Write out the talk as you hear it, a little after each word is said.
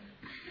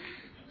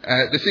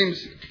There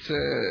seems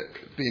to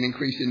be an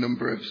increasing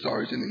number of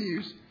stories in the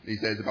news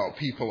these days about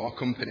people or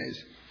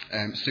companies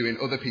suing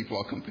other people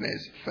or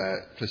companies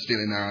for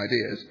stealing their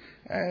ideas,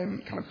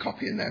 kind of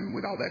copying them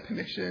without their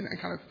permission and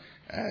kind of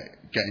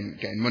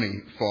getting money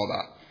for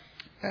that.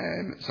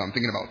 So I'm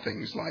thinking about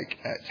things like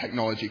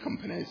technology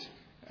companies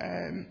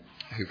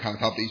who kind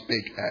of have these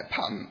big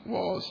patent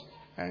wars.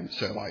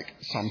 So like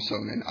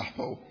Samsung and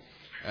Apple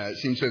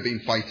seem to have been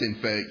fighting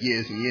for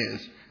years and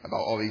years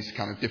about all these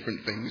kind of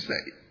different things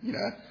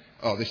that,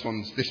 oh, this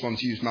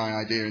one's used my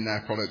idea in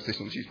their product, this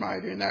one's used my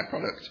idea in their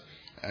product,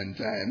 and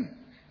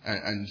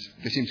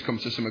they seem to come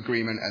to some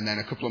agreement, and then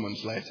a couple of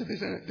months later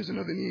there's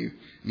another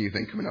new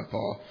thing coming up.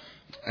 Or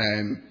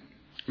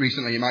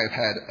recently you might have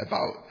heard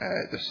about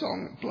the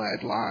song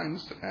Blurred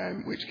Lines,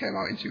 which came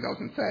out in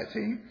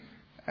 2013,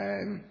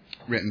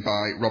 written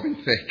by Robin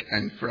Thicke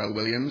and Pharrell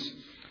Williams,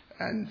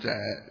 and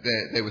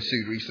they were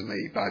sued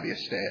recently by the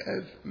estate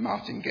of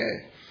Marvin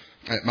Gaye,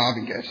 not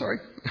Martin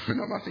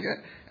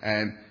Gaye,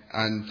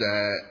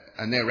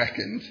 and they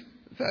reckoned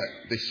that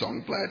this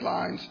song, Blurred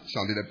Lines,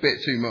 sounded a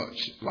bit too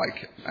much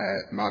like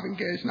Marvin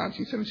Gaye's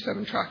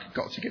 1977 track,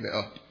 Got to Give It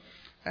Up.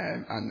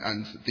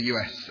 And the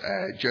US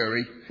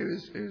jury,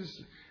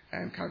 who's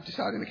kind of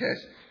deciding the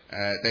case,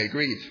 they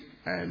agreed.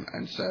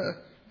 And so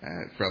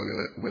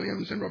Pharrell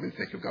Williams and Robin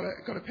Thicke have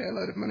got to pay a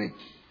load of money.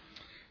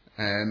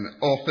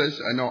 Authors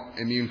are not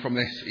immune from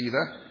this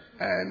either.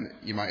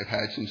 You might have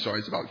heard some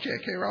stories about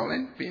J.K.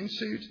 Rowling being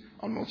sued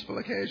on multiple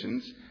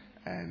occasions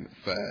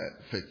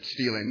for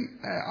stealing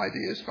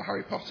ideas for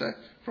Harry Potter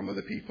from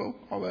other people,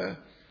 although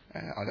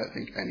I don't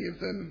think any of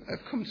them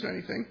have come to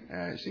anything.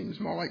 It seems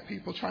more like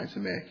people trying to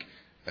make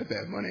a bit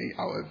of money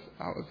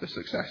out of the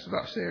success of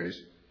that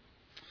series.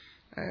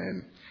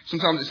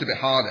 Sometimes it's a bit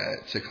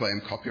harder to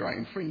claim copyright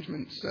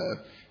infringement. So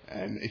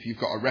if you've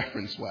got a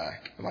reference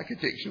work, like a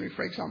dictionary,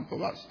 for example,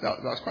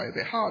 that's quite a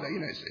bit harder.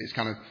 It's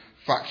kind of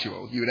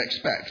factual. You would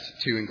expect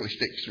two English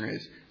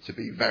dictionaries to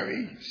be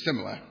very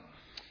similar.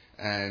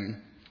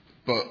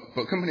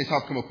 But companies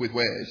have come up with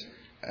ways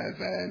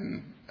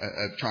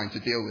of trying to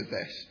deal with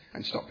this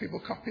and stop people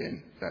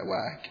copying their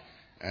work.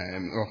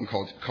 They're often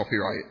called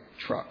copyright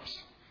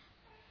traps.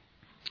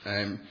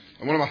 And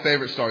one of my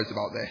favourite stories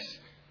about this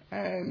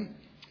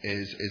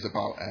is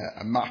about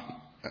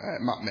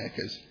map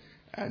makers.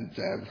 And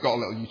we've got a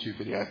little YouTube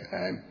video.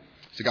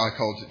 It's a guy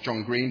called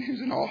John Green,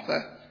 who's an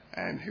author,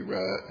 who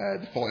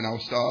wrote The Fault in Our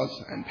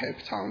Stars and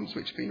Paper Towns,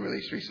 which have been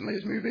released recently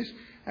as movies.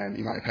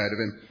 You might have heard of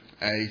him.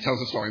 He tells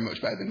the story much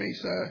better than me,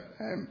 so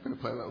I'm going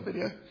to play a little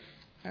video.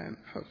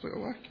 Hopefully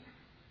it'll work.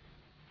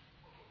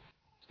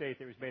 State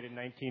that was made in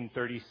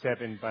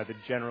 1937 by the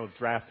General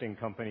Drafting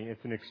Company.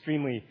 It's an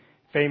extremely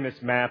famous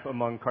map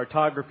among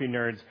cartography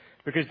nerds,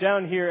 because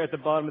down here at the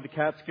bottom of the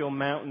Catskill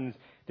Mountains,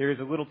 there is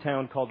a little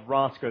town called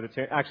Roscoe.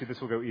 Actually, this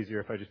will go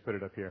easier if I just put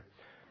it up here.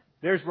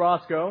 There's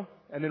Roscoe,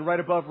 and then right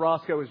above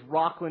Roscoe is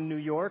Rockland, New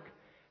York,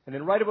 and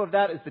then right above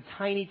that is the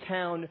tiny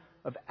town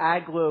of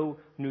Agloe,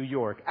 New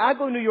York.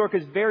 Agloe, New York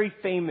is very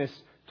famous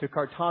to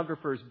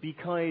cartographers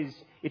because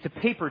it's a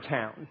paper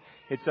town.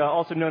 It's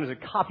also known as a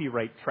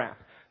copyright trap.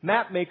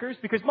 Map makers,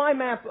 because my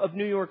map of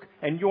New York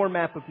and your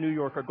map of New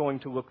York are going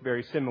to look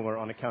very similar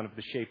on account of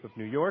the shape of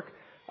New York,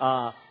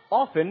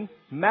 often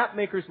map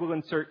makers will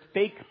insert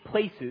fake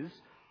places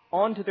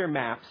onto their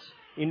maps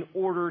in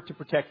order to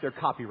protect their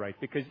copyright,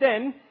 because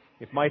then,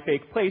 if my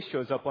fake place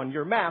shows up on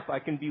your map, I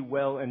can be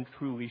well and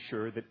truly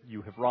sure that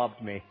you have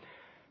robbed me.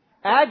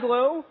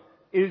 Agloe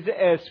is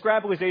a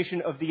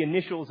Scrabbleization of the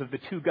initials of the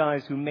two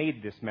guys who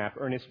made this map,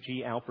 Ernest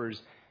G.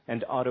 Alpers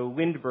and Otto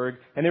Lindbergh,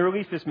 and they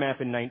released this map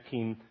in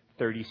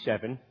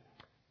 1937.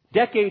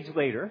 Decades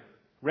later,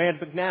 Rand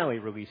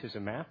McNally releases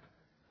a map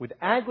with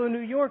Agloe,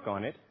 New York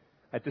on it,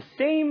 at the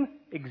same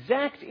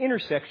exact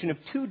intersection of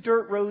two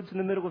dirt roads in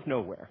the middle of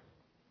nowhere.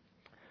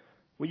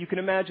 Well, you can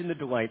imagine the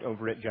delight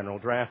over at General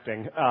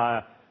Drafting.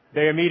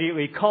 They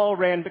immediately call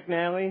Rand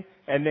McNally,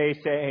 and they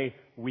say,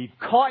 "We've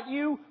caught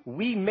you.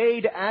 We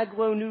made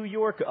Agloe, New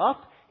York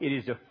up. It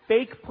is a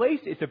fake place.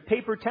 It's a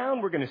paper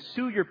town. We're going to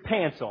sue your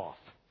pants off."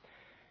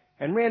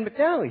 And Rand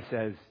McNally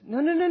says,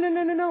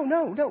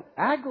 No.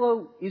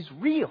 Agloe is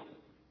real.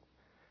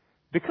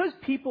 Because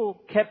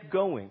people kept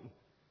going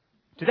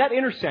to that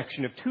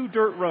intersection of two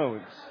dirt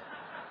roads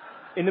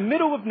in the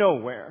middle of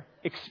nowhere,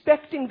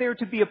 expecting there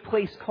to be a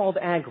place called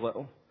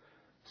Agloe,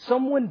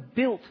 someone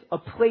built a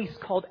place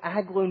called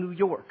Agloe, New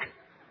York.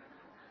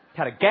 It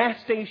had a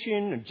gas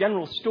station, a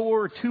general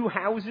store, 2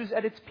 houses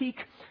at its peak.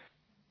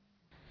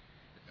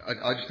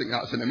 I just think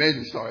that's an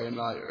amazing story, and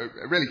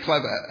really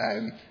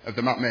clever of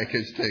the map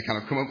makers to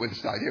kind of come up with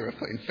this idea of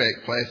putting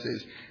fake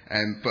places,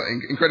 but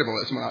incredible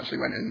that someone actually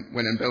went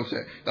and built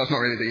it. That's not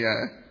really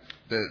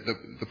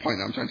the point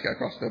that I'm trying to get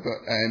across there,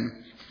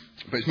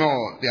 but it's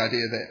more the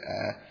idea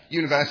that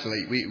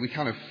universally we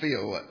kind of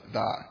feel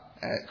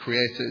that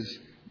creators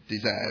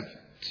deserve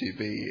to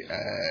be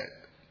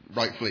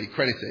rightfully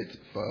credited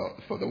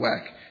for the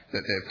work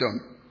that they've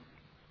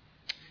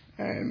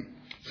done.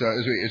 So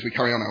as we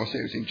carry on our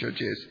series in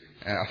Judges,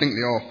 I think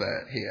the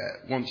author here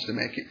wants to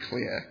make it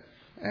clear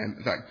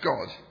that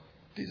God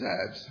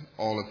deserves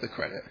all of the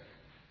credit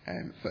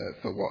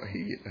for what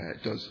he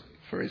does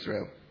for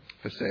Israel,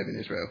 for saving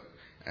Israel,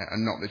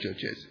 and not the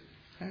judges.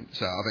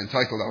 So I've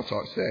entitled our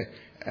talk today,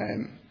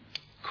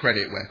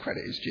 Credit Where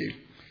Credit is Due.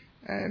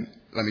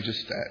 Let me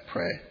just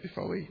pray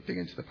before we dig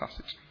into the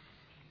passage.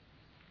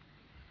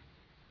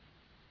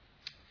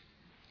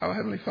 Our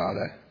Heavenly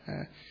Father,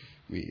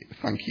 we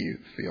thank you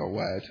for your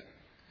word.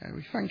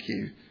 We thank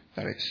you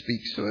that it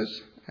speaks to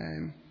us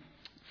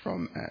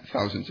from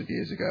thousands of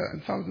years ago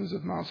and thousands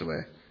of miles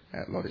away.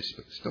 Lord, it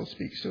still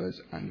speaks to us,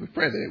 and we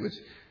pray that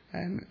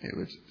it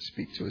would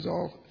speak to us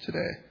all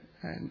today,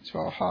 to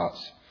our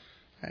hearts,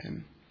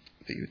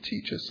 that you would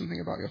teach us something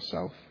about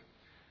yourself,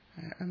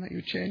 and that you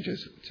would change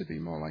us to be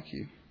more like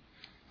you.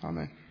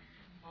 Amen.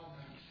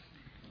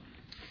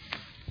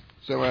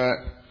 So,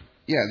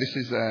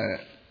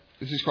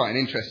 this is quite an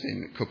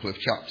interesting couple of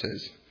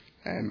chapters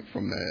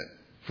from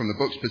the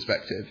book's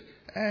perspective,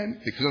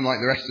 because unlike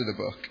the rest of the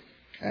book,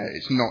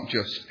 it's not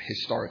just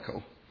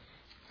historical.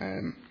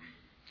 I'm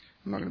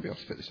not going to be able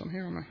to fit this on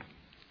here, am I?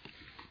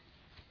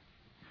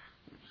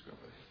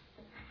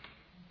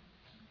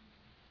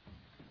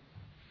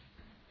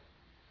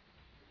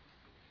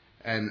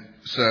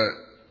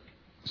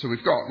 So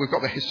we've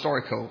got the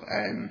historical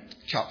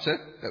chapter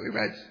that we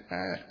read,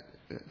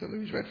 that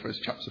Louis read for us,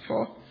 chapter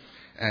 4.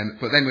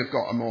 But then we've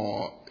got a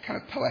more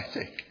kind of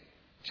poetic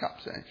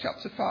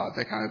chapter 5.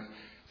 They're kind of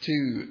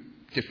two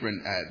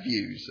different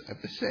views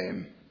of the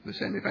same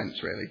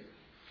events, really.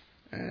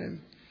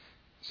 Kind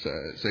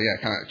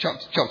of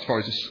chapter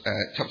 5 is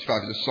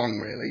a song,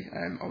 really.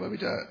 Although we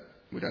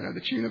don't know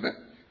the tune of it,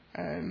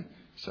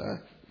 so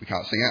we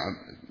can't sing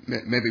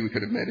it. Maybe we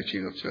could have made a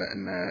tune up to it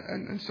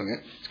and sung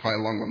it. It's quite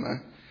a long one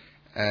there,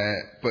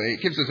 but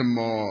it gives us a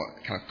more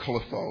kind of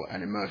colourful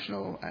and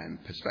emotional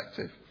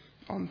perspective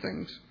on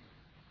things.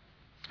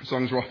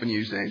 Songs were often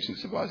used in ancient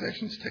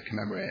civilizations to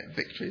commemorate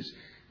victories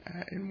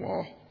in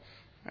war,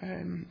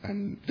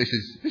 and this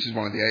is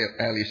one of the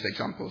earliest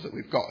examples that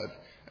we've got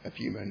of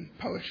human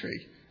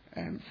poetry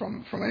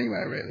from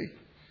anywhere, really.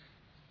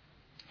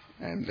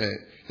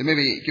 They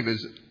maybe give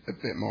us a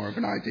bit more of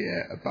an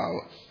idea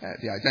about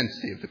the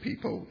identity of the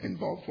people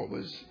involved, what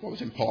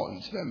was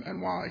important to them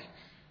and why,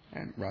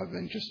 rather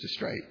than just a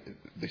straight,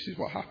 this is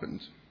what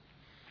happened.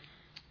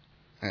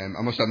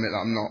 I must admit that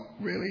I'm not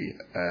really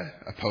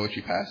a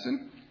poetry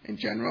person in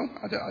general.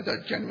 I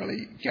don't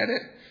generally get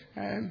it,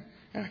 and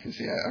I can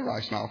see a wry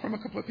smile from a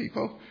couple of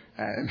people.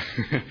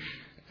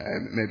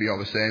 Maybe you're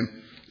the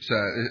same. So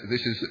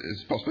this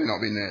has possibly not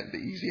been the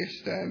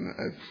easiest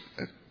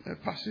of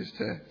passages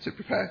to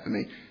prepare for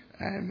me.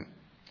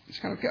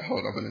 Just kind of get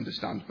hold of and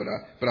understand. But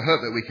I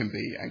hope that we can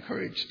be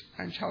encouraged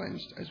and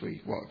challenged as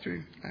we walk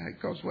through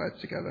God's word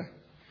together.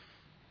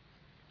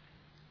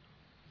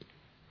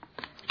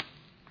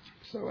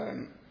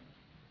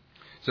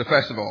 So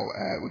first of all,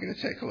 we're going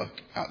to take a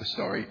look at the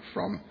story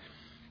from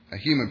a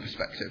human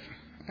perspective.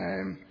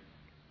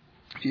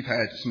 If you've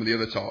heard some of the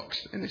other talks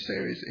in this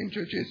series in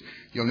Judges,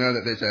 you'll know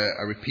that there's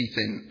a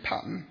repeating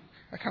pattern,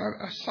 a kind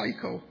of a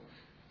cycle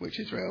which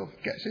Israel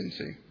gets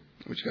into,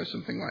 which goes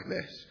something like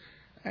this.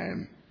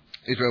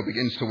 Israel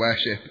begins to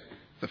worship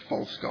the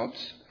false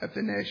gods of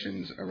the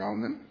nations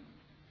around them,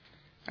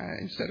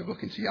 instead of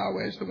looking to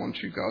Yahweh as the one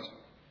true God.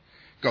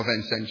 God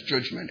then sends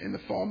judgment in the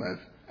form of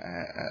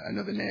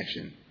another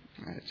nation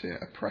to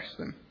oppress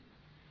them.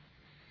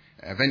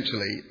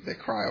 Eventually, they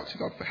cry out to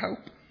God for help.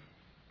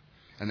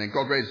 And then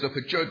God raises up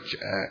a judge,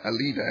 a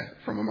leader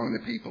from among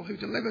the people who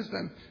delivers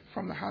them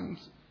from the hands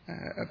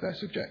of their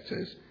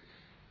subjectors.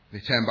 They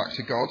turn back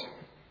to God.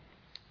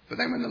 But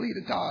then when the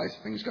leader dies,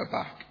 things go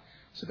back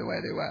to the way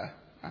they were,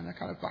 and they're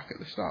kind of back at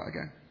the start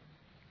again.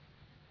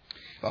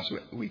 Last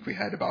week we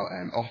heard about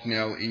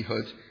Othniel,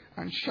 Ehud,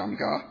 and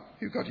Shamgar,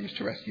 who God used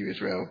to rescue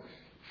Israel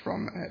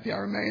from the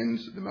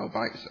Arameans, the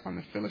Moabites, and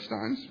the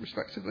Philistines,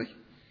 respectively.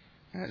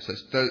 So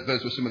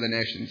those were some of the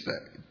nations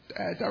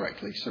that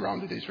directly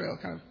surrounded Israel,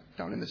 kind of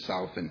down in the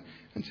south and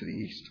to the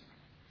east.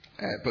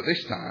 But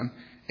this time,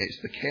 it's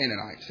the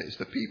Canaanites, it's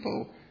the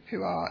people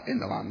who are in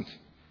the land,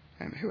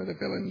 who are the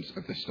villains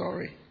of the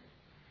story.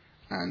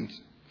 And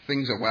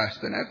things are worse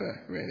than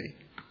ever, really.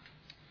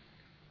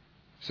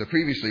 So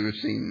previously we've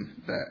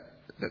seen that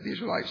the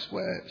Israelites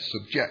were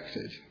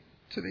subjected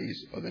to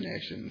these other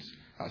nations.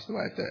 That's the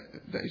word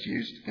that is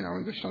used in our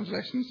English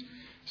translations.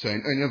 So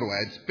in other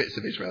words, bits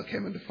of Israel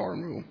came under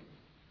foreign rule.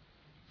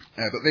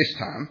 But this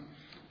time,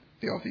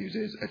 the author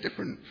uses a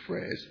different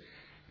phrase.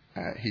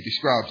 He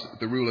describes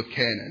the rule of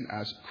Canaan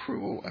as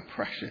cruel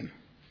oppression.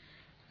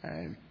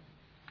 And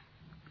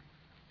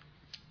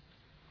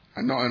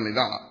not only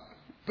that,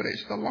 but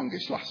it's the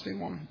longest lasting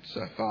one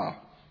so far.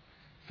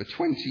 For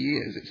 20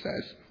 years, it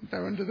says,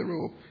 they're under the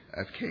rule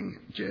of King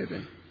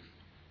Jabin.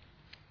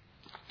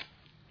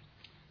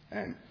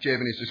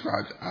 Jabin is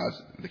described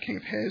as the king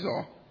of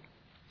Hazor.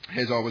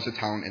 Hazor was a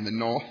town in the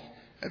north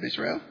of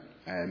Israel,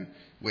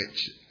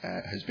 which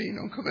has been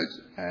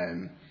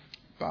uncovered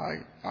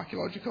by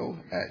archaeological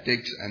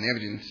digs, and the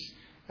evidence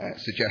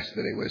suggests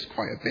that it was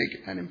quite a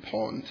big and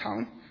important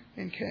town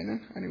in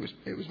Canaan, and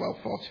it was well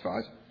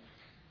fortified.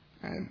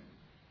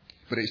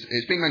 But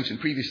it's been mentioned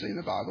previously in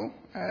the Bible.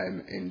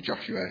 In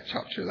Joshua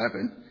chapter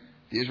 11,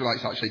 the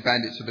Israelites actually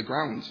burned it to the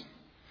ground.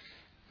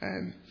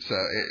 So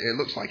it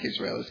looks like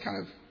Israel has kind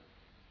of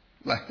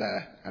left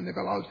there, and they've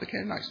allowed the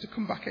Canaanites to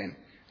come back in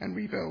and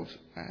rebuild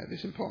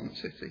this important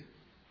city.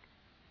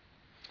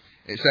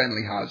 It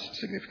certainly has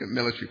significant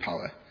military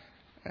power.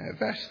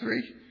 Verse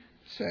 3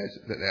 says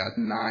that they had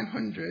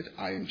 900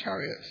 iron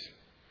chariots,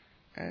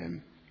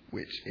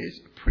 which is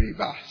pretty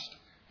vast.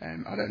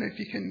 I don't know if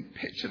you can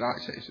picture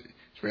that.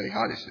 It's really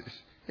hard.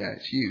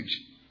 It's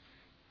huge.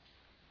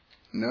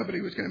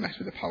 Nobody was going to mess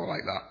with a power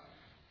like that.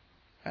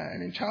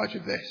 And in charge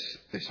of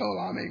this whole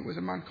army was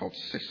a man called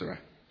Sisera.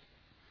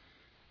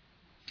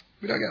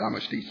 We don't get that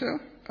much detail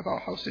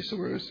about how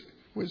Sisera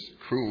was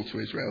cruel to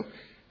Israel.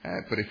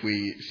 But if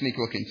we sneak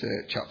a look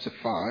into chapter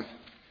 5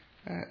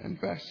 and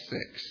verse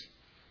 6,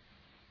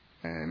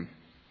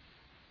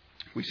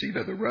 we see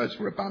that the roads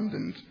were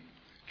abandoned.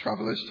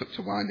 Travellers took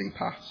to winding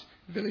paths.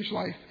 Village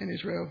life in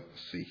Israel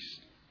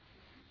ceased.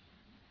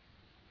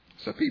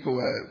 So people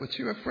were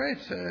too afraid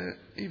to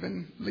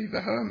even leave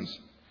their homes.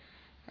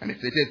 And if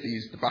they did, they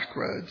used the back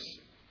roads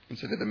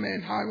instead of the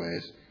main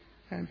highways,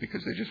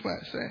 because they just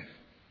weren't safe.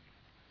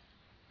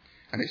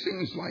 And it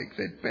seems like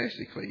they'd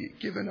basically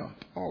given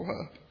up all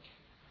hope.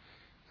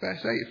 Verse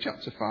 8 of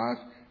chapter 5,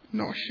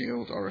 not a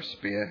shield or a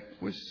spear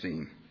was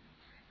seen.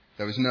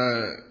 There was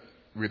no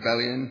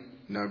rebellion,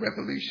 no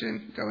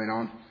revolution going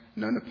on.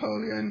 No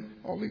Napoleon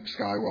or Luke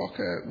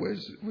Skywalker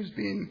was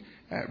being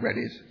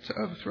readied to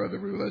overthrow the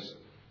rulers.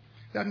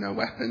 They had no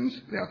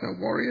weapons. They had no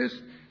warriors.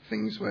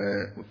 Things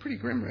were pretty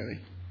grim, really.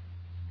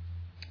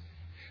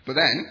 But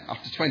then,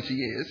 after 20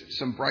 years,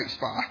 some bright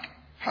spark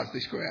has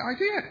this great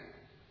idea.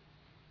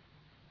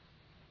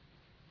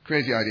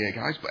 Crazy idea,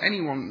 guys, but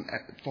anyone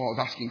thought of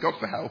asking God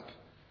for help?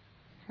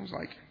 I was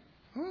like,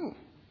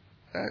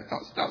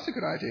 that's a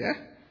good idea.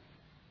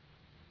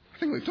 I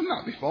think we've done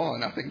that before,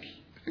 and I think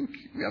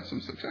we had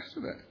some success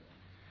with it.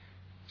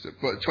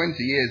 But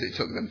 20 years it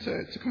took them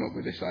to come up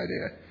with this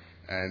idea.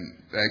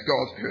 Their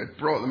God, who had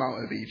brought them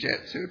out of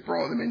Egypt, who had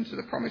brought them into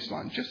the promised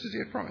land, just as he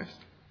had promised.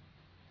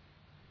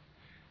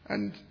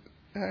 And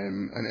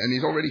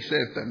he's already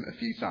saved them a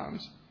few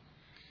times.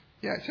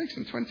 Yeah, it takes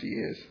them 20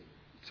 years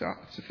to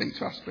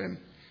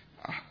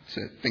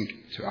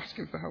ask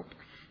him for help.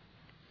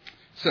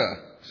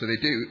 So they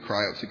do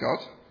cry out to God,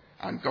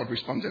 and God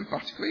responds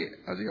emphatically,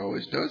 as he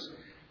always does.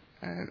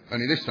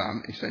 Only this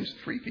time, he sends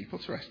 3 people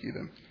to rescue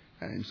them,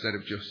 instead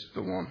of just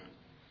the one.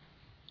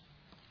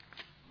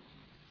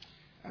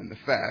 And the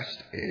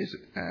first is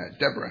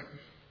Deborah.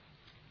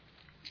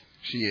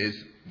 She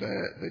is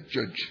the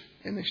judge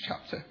in this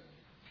chapter.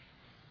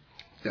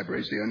 Deborah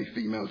is the only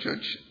female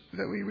judge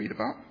that we read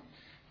about.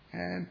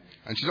 And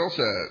she's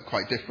also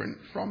quite different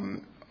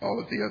from all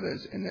of the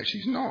others in that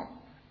she's not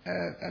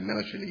a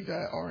military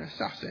leader or an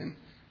assassin.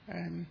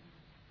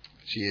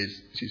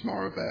 She's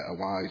more of a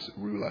wise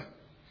ruler.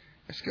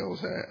 Her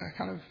skills are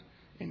kind of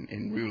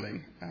in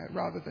ruling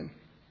rather than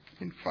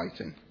in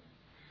fighting.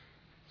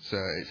 So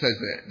it says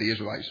that the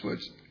Israelites would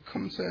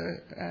come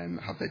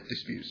to have their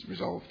disputes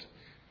resolved,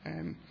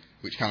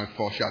 which kind of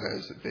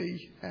foreshadows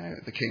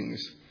the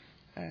kings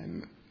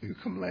who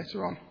come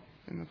later on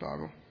in the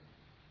Bible.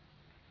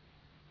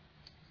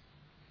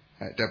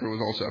 Deborah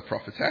was also a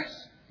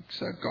prophetess,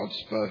 so God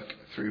spoke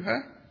through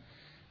her,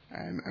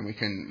 and we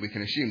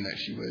can assume that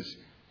she was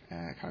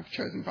kind of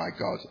chosen by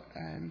God,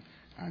 and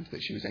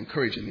that she was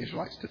encouraging the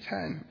Israelites to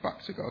turn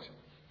back to God.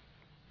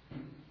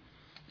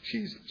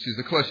 She's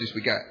the closest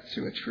we get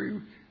to a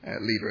true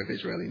leader of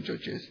Israel in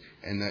Judges,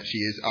 in that she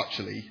is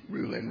actually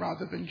ruling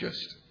rather than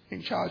just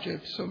in charge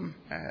of some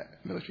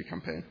military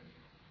campaign.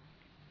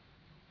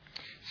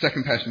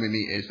 Second person we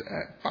meet is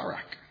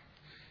Barak.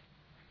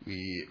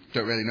 We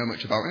don't really know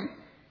much about him,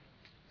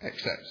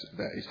 except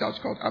that his dad's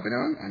called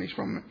Abinoam, and he's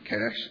from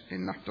Kadesh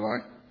in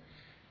Naphtali.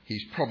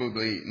 He's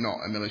probably not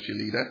a military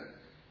leader.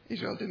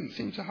 Israel didn't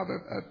seem to have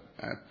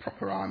a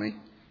proper army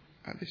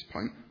at this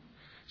point.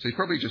 So he's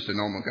probably just a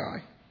normal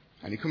guy.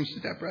 And he comes to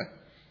Deborah,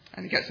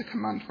 and he gets a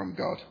command from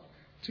God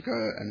to go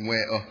and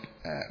wait up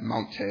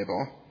Mount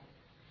Tabor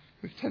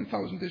with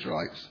 10,000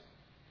 Israelites.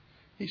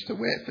 He's to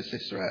wait for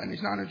Sisera and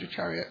his 900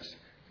 chariots,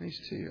 and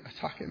he's to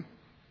attack him.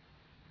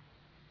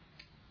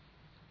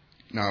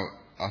 Now,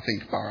 I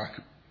think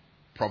Barak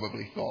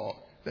probably thought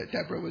that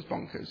Deborah was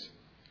bonkers.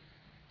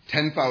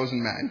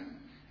 10,000 men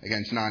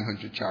against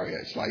 900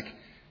 chariots. Like,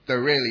 there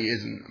really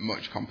isn't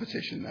much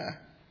competition there.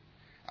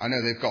 I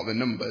know they've got the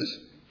numbers,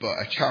 but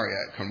a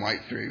chariot can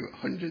wipe through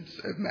hundreds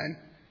of men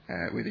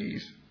with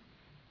ease.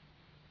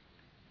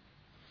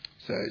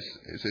 So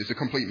it's a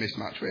complete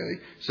mismatch, really.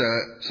 So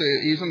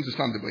he's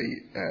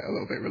understandably a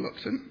little bit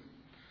reluctant,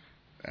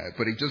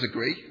 but he does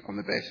agree on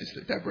the basis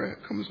that Deborah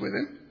comes with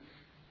him.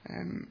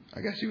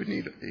 I guess he would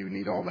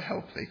need all the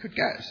help they could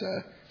get.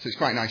 So it's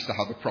quite nice to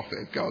have a prophet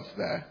of God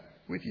there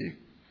with you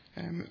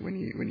when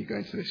you go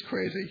into this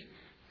crazy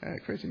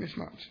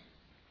mismatch.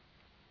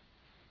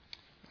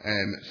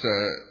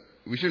 So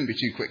we shouldn't be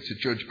too quick to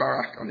judge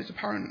Barak on his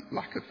apparent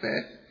lack of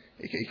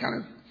faith. He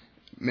kind of,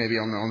 maybe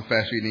on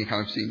first reading, he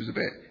kind of seems a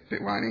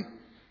bit whiny.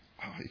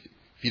 Oh,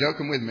 if you don't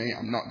come with me,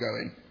 I'm not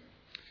going.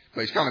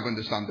 But it's kind of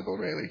understandable,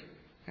 really,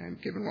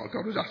 given what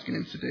God was asking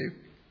him to do.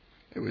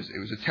 It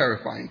was a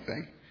terrifying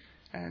thing,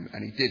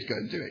 and he did go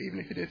and do it, even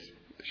if he did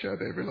show a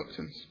bit of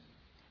reluctance.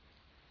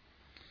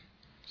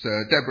 So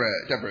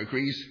Deborah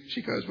agrees.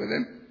 She goes with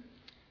him.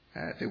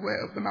 They wait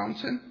up the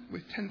mountain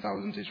with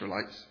 10,000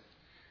 Israelites,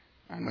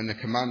 and when the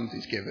command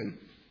is given,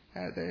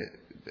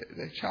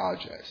 they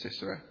charge at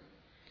Sisera,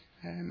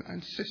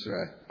 and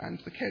Sisera and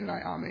the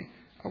Canaanite army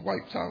are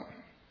wiped out,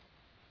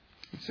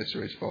 and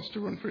Sisera is forced to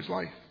run for his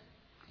life.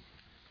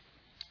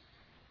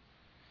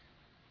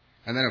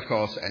 And then, of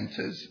course,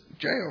 enters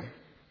Jael,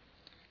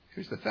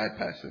 who's the third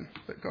person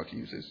that God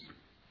uses.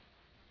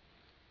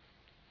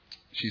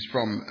 She's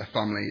from a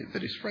family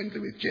that is friendly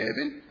with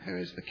Jabin, who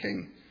is the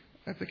king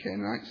of the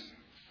Canaanites.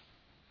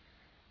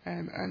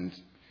 And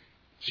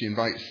she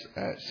invites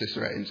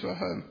Sisera into her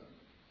home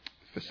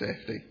for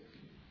safety.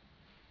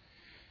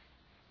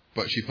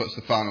 But she puts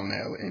the final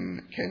nail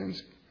in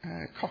Canaan's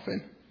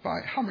coffin by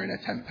hammering a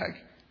tent peg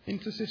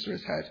into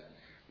Sisera's head.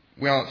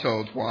 We aren't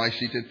told why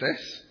she did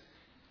this.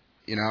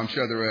 I'm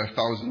sure there are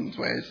 1,000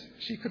 ways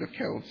she could have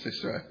killed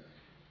Sisera.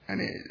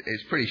 And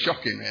it's pretty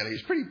shocking, really.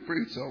 It's pretty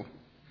brutal.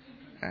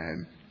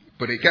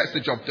 But it gets the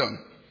job done.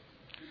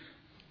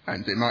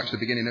 And it marks the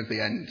beginning of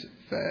the end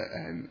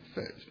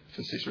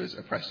for Sisera's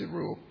oppressive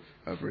rule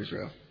over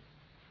Israel.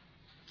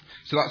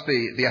 So that's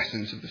the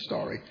essence of the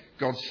story.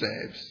 God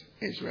saves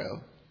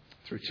Israel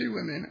through 2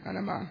 women and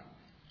a man.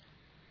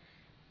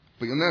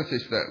 But you'll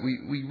notice that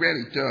we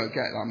really don't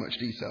get that much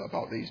detail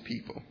about these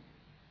people.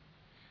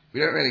 We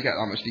don't really get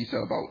that much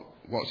detail about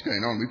what's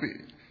going on.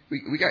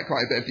 We get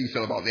quite a bit of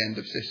detail about the end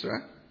of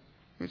Sisera,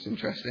 which is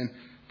interesting.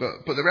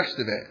 But the rest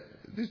of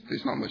it,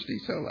 there's not much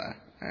detail there.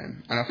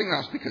 And I think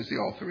that's because the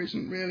author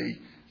isn't really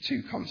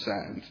too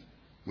concerned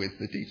with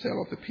the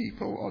detail of the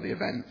people or the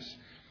events.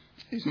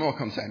 He's more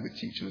concerned with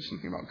teaching us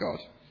something about God.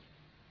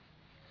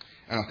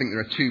 And I think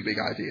there are 2 big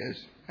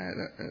ideas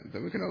that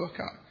we're going to look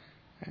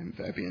at and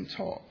that are being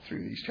taught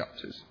through these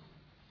chapters.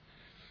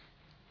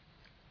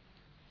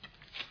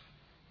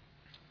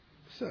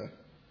 So,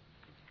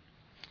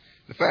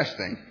 the first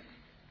thing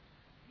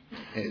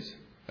is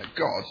that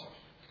God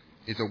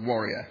is a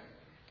warrior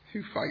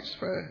who fights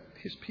for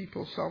his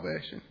people's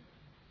salvation.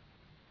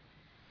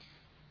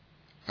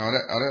 Now,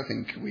 I don't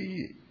think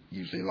we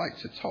usually like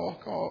to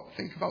talk or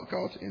think about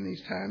God in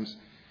these terms.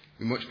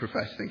 We much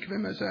prefer to think of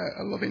him as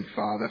a loving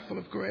Father full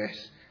of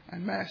grace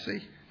and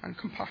mercy and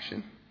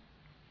compassion.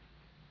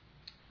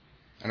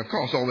 And of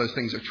course, all those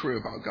things are true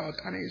about God,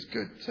 and it is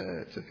good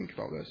to think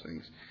about those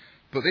things.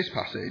 But this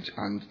passage,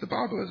 and the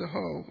Bible as a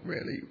whole,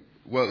 really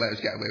won't let us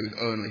get away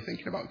with only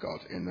thinking about God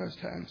in those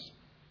terms.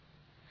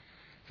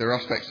 There are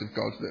aspects of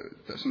God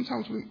that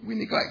sometimes we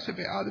neglect a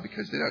bit, either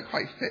because they don't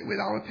quite fit with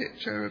our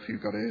picture of who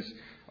God is,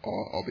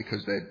 or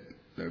because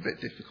they're a bit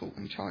difficult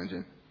and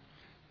challenging.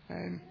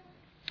 And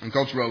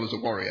God's role as a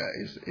warrior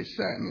is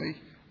certainly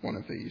one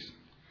of these.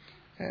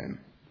 And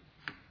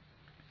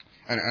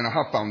I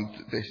have found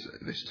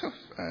this tough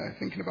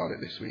thinking about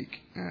it this week.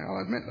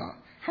 I'll admit that.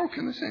 How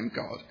can the same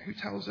God who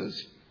tells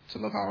us to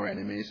love our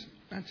enemies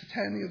and to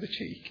turn the other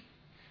cheek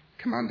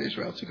command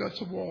Israel to go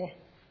to war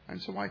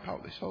and to wipe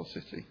out this whole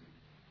city?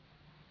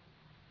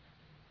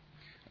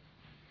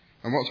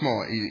 And what's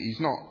more, he's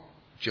not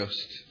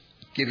just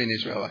giving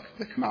Israel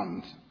the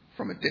command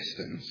from a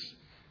distance,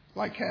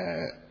 like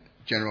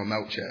General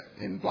Melcher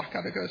in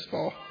Blackadder Goes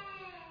Forth.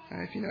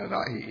 If you know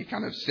that, he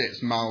kind of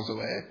sits miles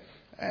away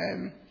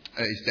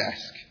at his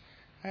desk,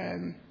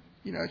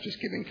 just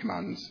giving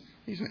commands.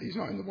 He's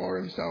not in the war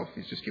himself.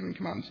 He's just giving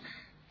commands.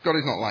 God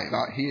is not like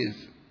that. He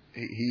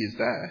is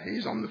there. He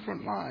is on the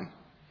front line.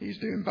 He's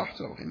doing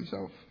battle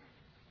himself.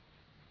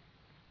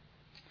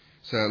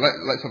 So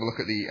let's have a look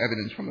at the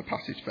evidence from the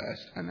passage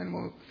first, and then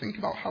we'll think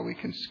about how we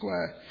can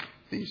square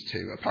these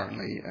 2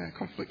 apparently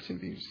conflicting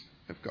views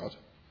of God.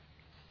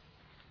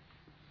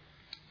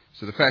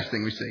 So the first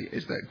thing we see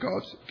is that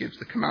God gives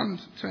the command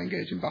to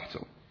engage in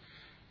battle.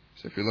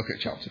 So if we look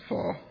at chapter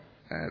 4,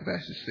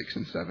 verses 6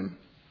 and 7,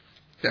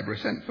 Deborah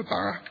sent for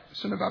Barak,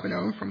 son of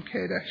Abinoam, from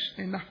Kadesh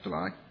in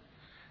Naphtali,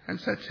 and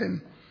said to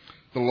him,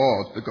 "The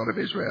Lord, the God of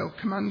Israel,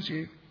 commands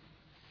you,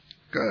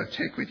 go,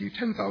 take with you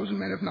 10,000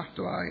 men of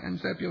Naphtali and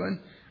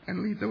Zebulun,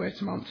 and lead the way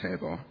to Mount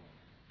Tabor.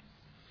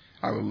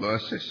 I will lure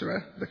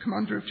Sisera, the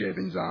commander of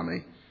Jabin's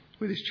army,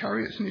 with his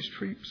chariots and his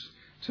troops,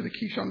 to the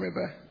Kishon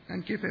River,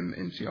 and give him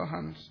into your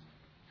hands."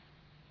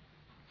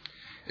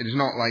 It is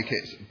not like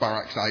it's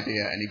Barak's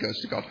idea and he goes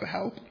to God for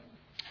help.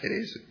 It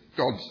is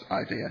God's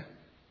idea.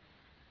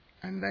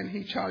 And then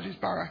he charges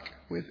Barak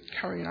with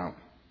carrying out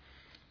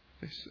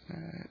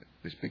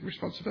this big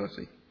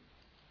responsibility.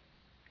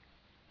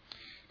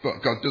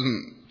 But God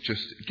doesn't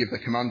just give the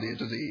command here,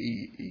 does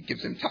he? He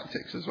gives him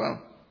tactics as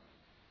well.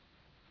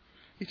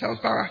 He tells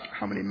Barak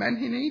how many men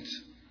he needs,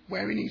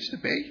 where he needs to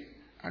be,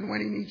 and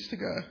when he needs to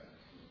go.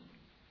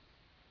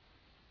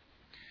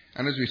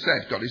 And as we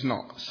said, God is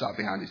not sat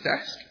behind his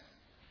desk,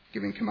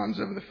 giving commands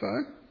over the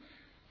phone.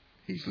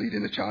 He's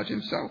leading the charge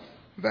himself.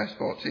 Verse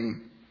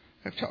 14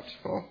 of chapter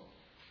 4.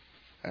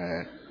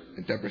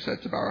 And Deborah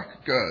said to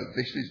Barak, "Go,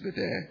 this is the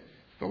day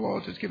the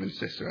Lord has given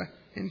Sisera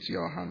into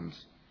your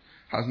hands.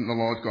 Hasn't the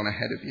Lord gone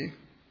ahead of you?"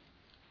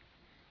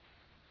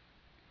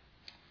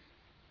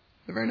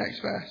 The very next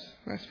verse,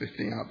 verse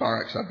 15, at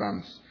Barak's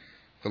advance,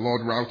 the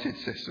Lord routed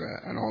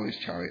Sisera and all his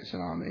chariots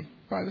and army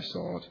by the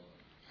sword,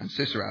 and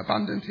Sisera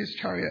abandoned his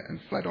chariot and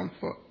fled on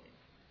foot.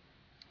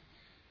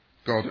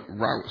 God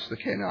routs the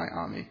Canaanite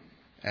army.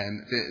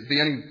 And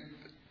the only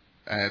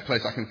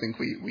place I can think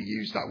we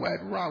use that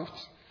word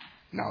rout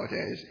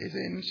nowadays is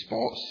in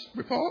sports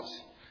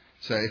reports.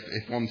 So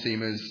if one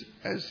team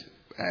has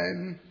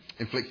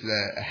inflicted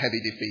a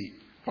heavy defeat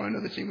upon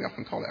another team, we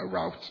often call it a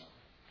rout.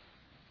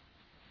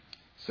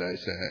 So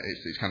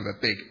it's kind of a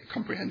big,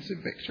 comprehensive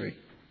victory.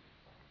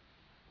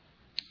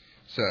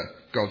 So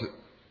God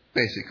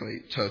basically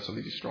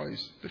totally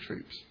destroys the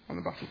troops on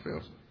the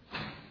battlefield.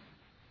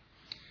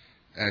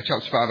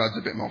 Chapter 5 adds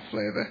a bit more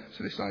flavour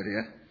to this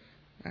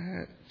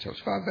idea.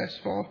 Chapter 5, verse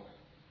 4.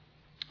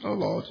 "O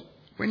Lord,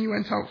 when you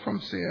went out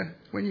from Seir,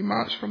 when you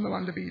marched from the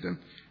land of Edom,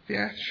 the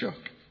earth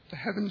shook, the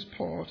heavens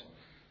poured,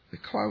 the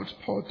clouds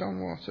poured down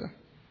water.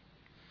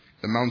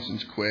 The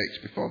mountains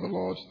quaked before the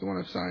Lord, the one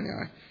of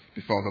Sinai,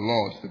 before the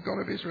Lord, the God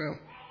of Israel."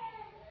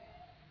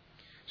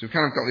 So we've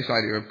kind of got this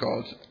idea of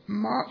God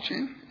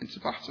marching into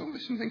battle.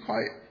 There's something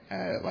quite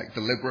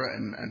deliberate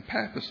and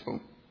purposeful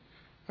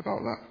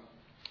about that.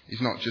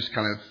 He's not just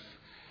kind of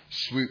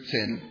swooped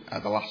in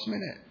at the last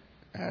minute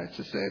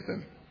to save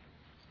them,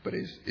 but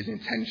his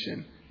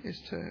intention is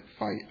to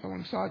fight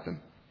alongside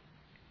them.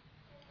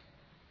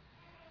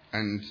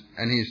 And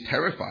he is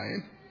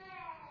terrifying,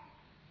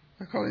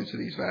 according to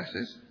these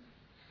verses.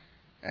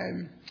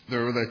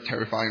 There are other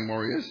terrifying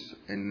warriors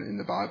in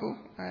the Bible.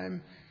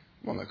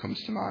 One that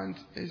comes to mind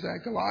is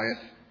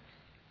Goliath,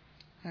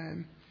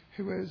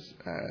 who was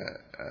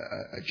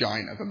a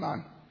giant of a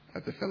man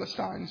of the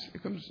Philistines.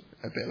 It comes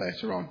a bit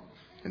later on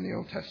in the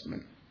Old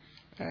Testament.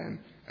 And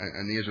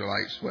the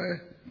Israelites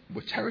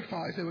were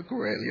terrified. They were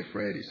greatly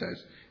afraid, it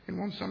says in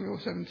 1 Samuel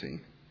 17.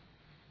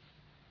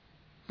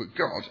 But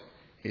God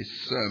is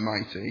so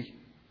mighty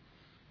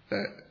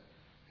that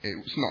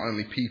it's not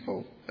only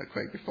people that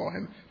quake before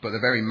him, but the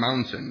very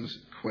mountains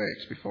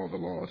quakes before the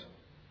Lord.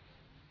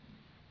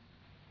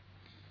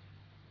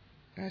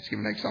 To give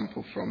another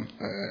example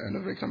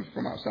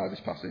from outside this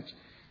passage.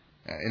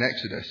 In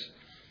Exodus,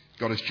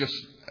 God has just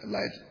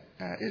led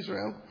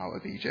Israel out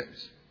of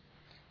Egypt.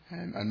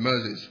 And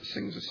Moses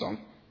sings a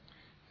song.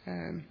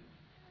 And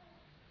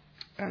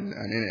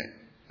in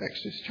it,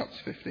 Exodus chapter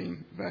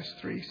 15, verse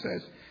 3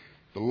 says,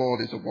 "The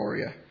Lord is a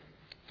warrior.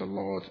 The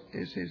Lord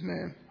is his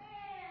name."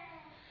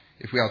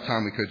 If we had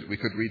time, we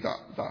could read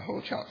that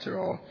whole chapter,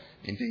 or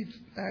indeed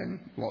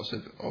lots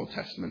of Old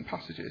Testament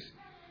passages.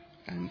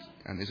 And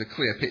there's a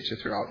clear picture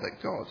throughout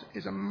that God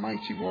is a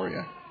mighty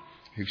warrior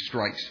who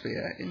strikes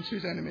fear into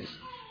his enemies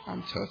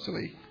and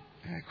totally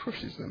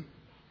crushes them.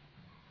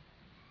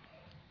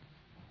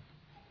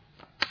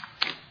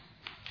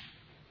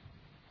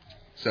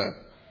 So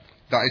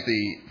that is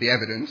the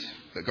evidence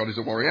that God is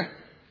a warrior.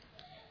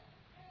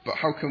 But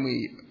how can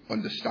we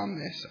understand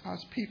this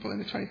as people in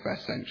the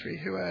 21st century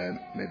who are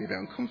maybe a bit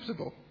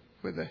uncomfortable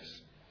with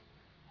this?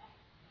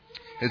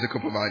 Here's a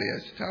couple of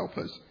ideas to help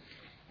us.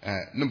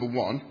 Number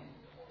one,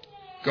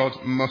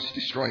 God must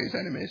destroy his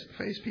enemies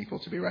for his people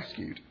to be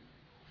rescued.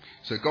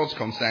 So God's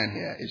concern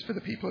here is for the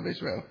people of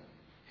Israel,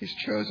 his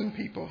chosen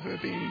people who are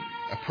being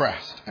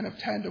oppressed and have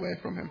turned away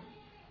from him.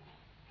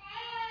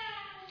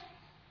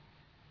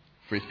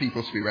 For his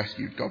people to be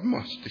rescued, God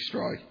must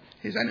destroy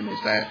his enemies.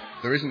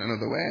 There isn't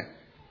another way.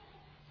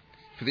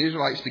 For the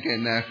Israelites to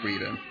gain their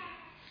freedom,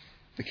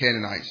 the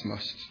Canaanites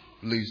must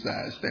lose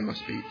theirs. They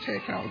must be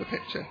taken out of the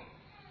picture.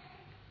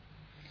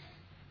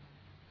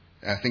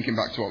 Thinking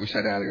back to what we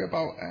said earlier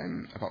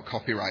about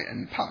copyright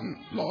and patent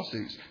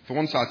lawsuits, for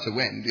one side to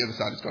win, the other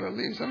side has got to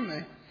lose, haven't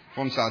they?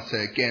 For one side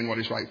to gain what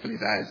is rightfully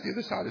theirs, the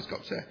other side has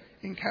got to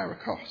incur a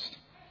cost.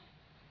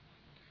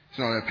 It's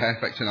not a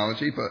perfect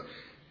analogy, but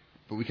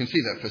we can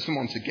see that for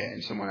someone to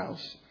gain, someone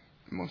else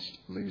must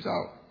lose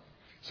out.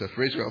 So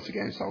for Israel to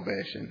gain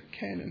salvation,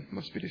 Canaan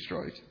must be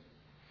destroyed.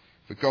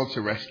 For God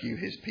to rescue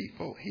his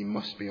people, he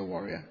must be a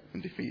warrior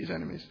and defeat his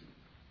enemies.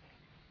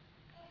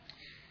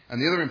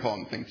 And the other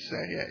important thing to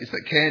say here is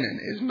that Canaan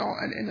is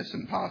not an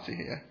innocent party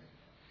here.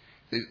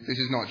 This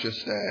is not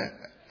just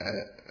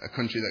a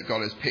country that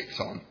God has picked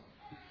on,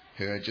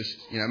 who are just,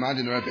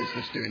 minding their own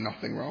business, doing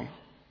nothing wrong.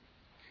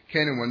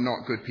 Canaan were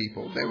not good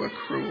people. They were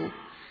cruel.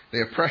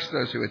 They oppressed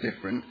those who were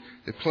different.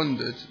 They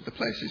plundered the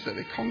places that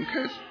they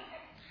conquered.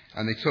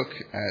 And they took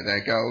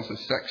their girls as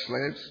sex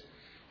slaves.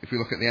 If we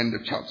look at the end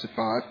of chapter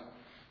 5,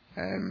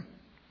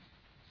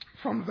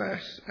 from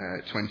verse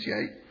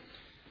 28,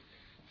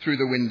 "Through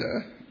the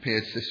window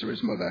appeared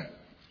Sisera's mother.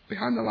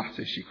 Behind the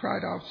lattice she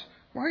cried out,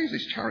 'Why is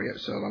his chariot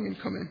so long in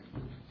coming?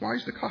 Why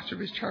is the clatter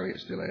of his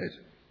chariots delayed?'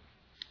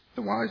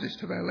 The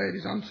wisest of her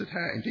ladies answered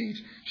her, indeed,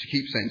 she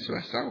keeps saying to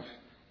herself,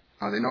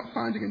 are they not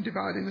finding and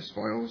dividing the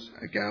spoils,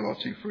 a girl or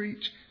two for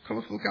each,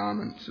 colourful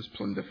garments as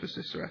plunder for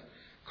Sisera,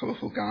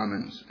 colourful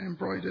garments,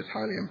 embroidered,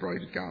 highly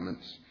embroidered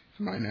garments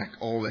for my neck,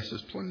 all this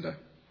as plunder.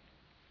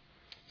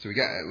 So we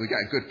get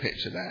a good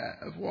picture there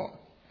of what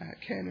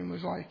Canaan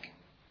was like.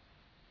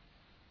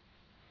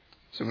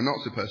 So we're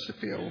not supposed to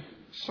feel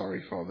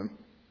sorry for them.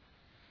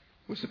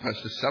 We're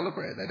supposed to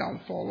celebrate their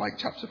downfall like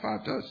chapter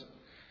 5 does.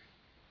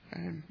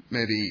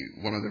 Maybe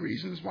one of the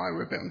reasons why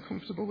we're a bit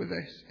uncomfortable with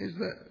this is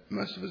that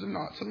most of us have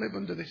not had to live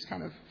under this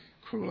kind of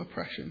cruel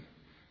oppression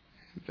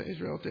that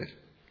Israel did.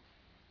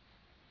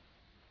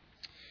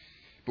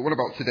 But what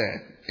about today?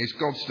 Is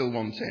God still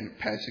wanting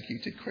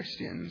persecuted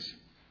Christians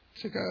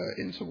to go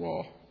into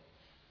war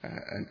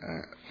and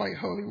fight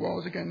holy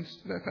wars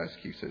against their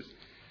persecutors?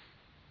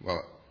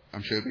 Well,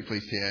 I'm sure you'll be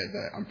pleased to hear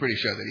that I'm pretty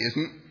sure that he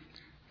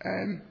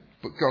isn't.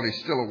 But God is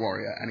still a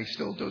warrior and he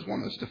still does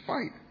want us to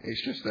fight.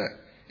 It's just that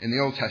in the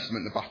Old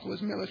Testament the battle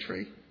is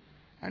military,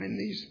 and in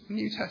these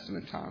New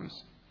Testament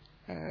times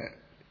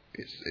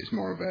it's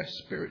more of a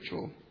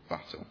spiritual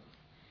battle.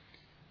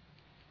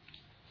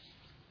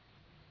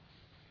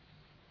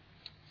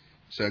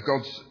 So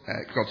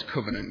God's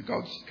covenant,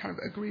 God's kind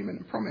of agreement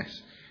and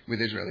promise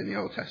with Israel in the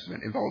Old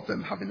Testament involved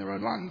them having their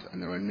own land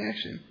and their own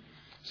nation.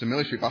 So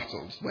military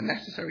battles were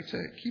necessary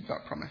to keep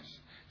that promise,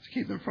 to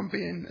keep them from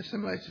being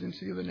assimilated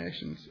into the other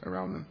nations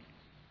around them.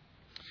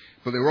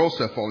 But they were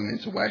also falling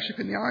into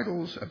worshipping the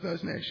idols of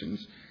those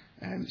nations,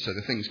 and so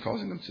the things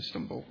causing them to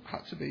stumble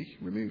had to be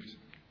removed.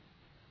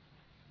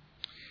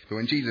 But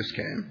when Jesus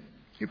came,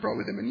 he brought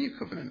with him a new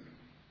covenant,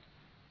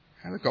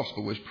 and the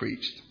gospel was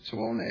preached to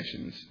all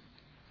nations,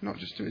 not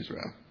just to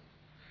Israel.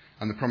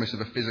 And the promise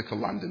of a physical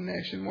land and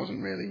nation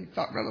wasn't really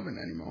that relevant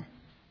anymore.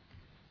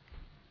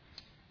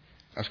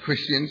 As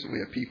Christians, we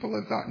are people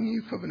of that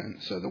new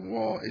covenant, so the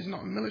war is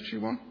not a military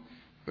one,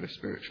 but a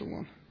spiritual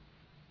one.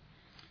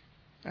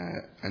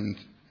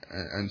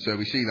 And so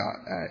we see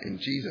that in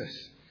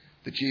Jesus.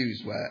 The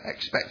Jews were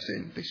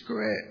expecting this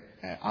great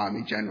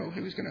army general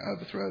who was going to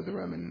overthrow the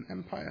Roman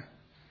Empire.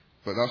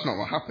 But that's not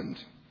what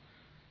happened.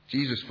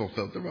 Jesus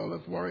fulfilled the role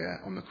of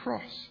warrior on the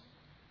cross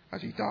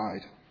as he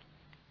died.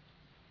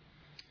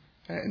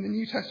 In the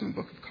New Testament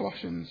book of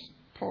Colossians,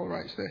 Paul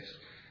writes this,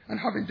 and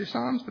having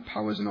disarmed the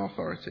powers and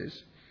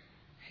authorities,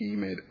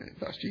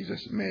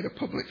 Jesus made a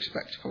public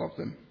spectacle of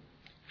them,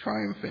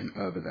 triumphing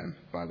over them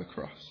by the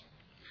cross.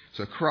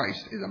 So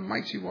Christ is a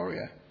mighty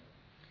warrior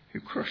who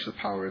crushed the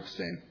power of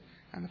sin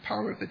and the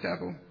power of the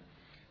devil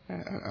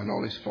and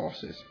all his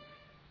forces.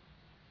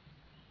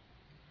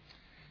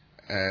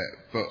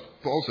 But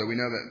also we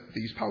know that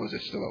these powers are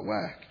still at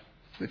work.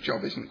 The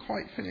job isn't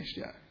quite finished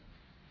yet.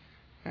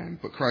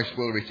 But Christ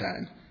will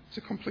return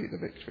to complete the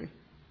victory.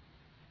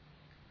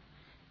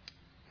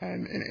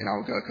 In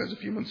our Go-Co's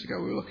a few months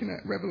ago, we were looking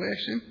at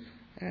Revelation,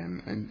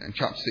 and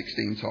chapter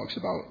 16 talks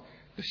about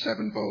the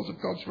 7 bowls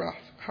of God's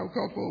wrath, how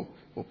God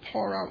will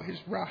pour out his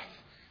wrath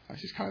as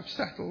his kind of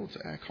settled,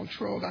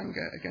 controlled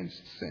anger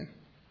against sin.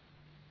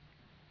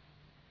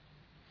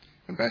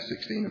 And verse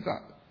 16 of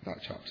that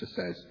chapter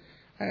says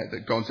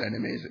that God's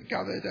enemies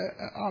gathered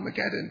at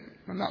Armageddon,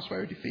 and that's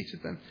where he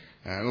defeated them.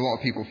 And a lot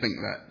of people think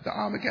that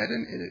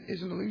Armageddon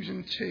is an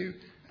allusion to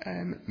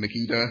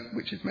Megiddo,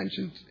 which is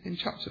mentioned in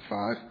chapter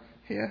 5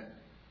 here.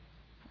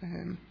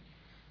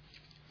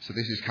 So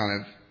this is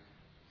kind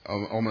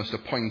of almost a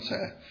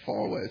pointer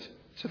forward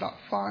to that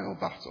final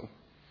battle,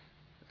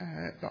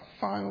 that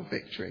final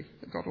victory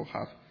that God will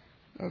have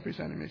over his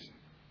enemies.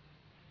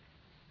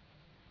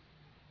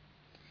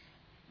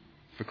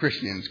 For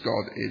Christians,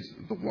 God is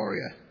the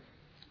warrior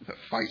that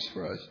fights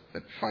for us,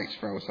 that fights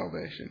for our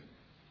salvation.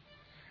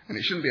 And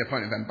it shouldn't be a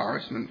point of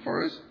embarrassment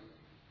for us,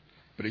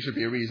 but it should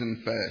be a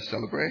reason for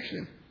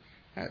celebration,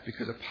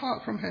 because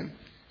apart from him,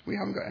 we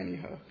haven't got any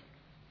hope.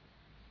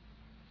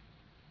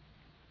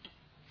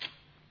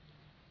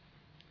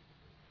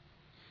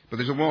 But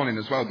there's a warning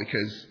as well,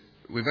 because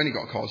we've only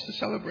got cause to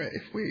celebrate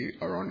if we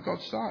are on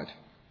God's side.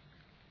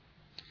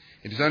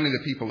 It is only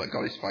the people that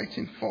God is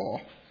fighting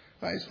for,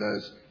 that is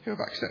those who have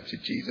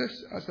accepted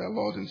Jesus as their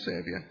Lord and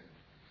Saviour.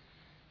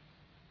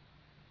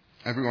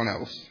 Everyone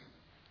else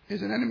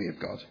is an enemy of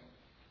God.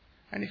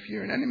 And if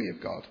you're an enemy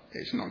of God,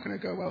 it's not going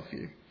to go well for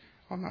you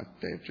on that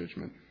day of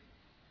judgment.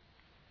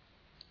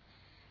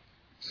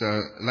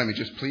 So let me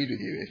just plead with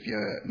you, if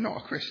you're not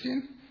a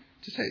Christian,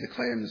 to take the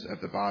claims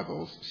of the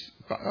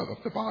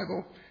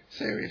Bible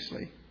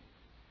seriously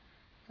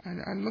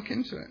and look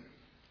into it.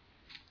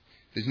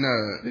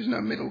 There's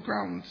no middle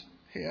ground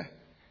here.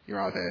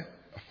 You're either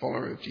a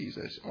follower of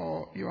Jesus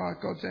or you are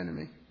God's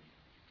enemy.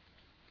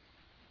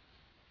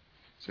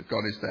 So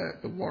God is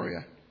the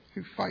warrior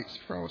who fights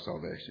for our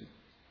salvation.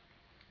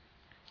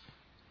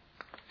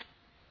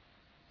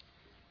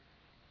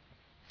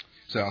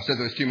 So I said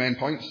there was 2 main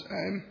points.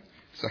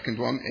 Second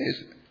one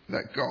is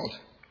that God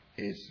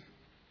is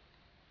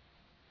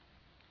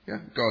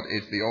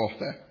the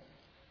author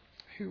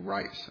who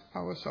writes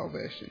our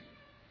salvation.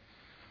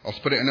 Or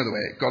to put it another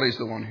way, God is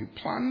the one who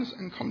plans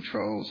and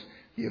controls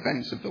the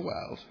events of the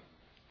world,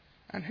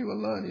 and who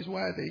alone is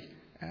worthy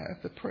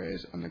of the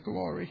praise and the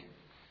glory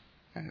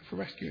for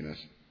rescuing us.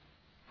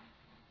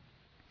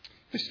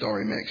 This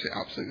story makes it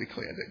absolutely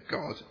clear that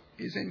God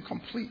is in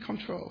complete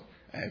control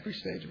at every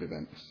stage of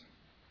events.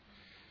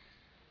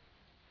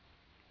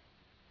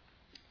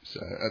 So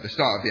at the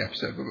start of the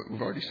episode,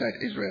 we've already said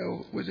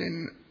Israel was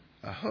in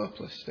a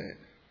hopeless state.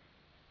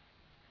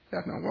 They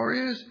had no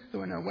warriors,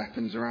 there were no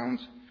weapons around,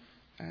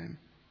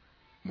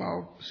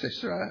 while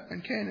Sisera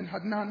and Canaan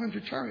had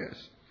 900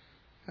 chariots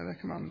at their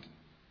command.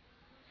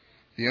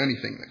 The only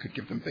thing that could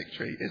give them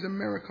victory is a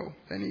miracle.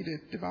 They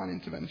needed divine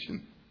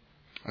intervention.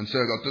 And so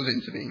God does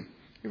intervene.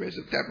 He raises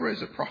up Deborah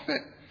as a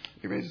prophet.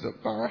 He raises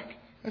up Barak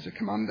as a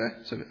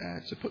commander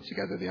to put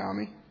together the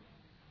army.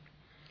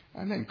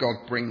 And then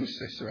God brings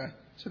Sisera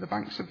to the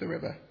banks of the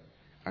river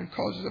and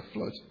causes a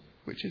flood,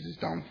 which is his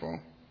downfall.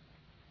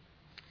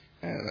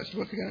 Let's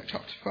look again at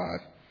chapter 5.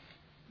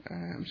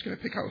 I'm just going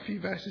to pick out a few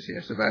verses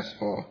here. So verse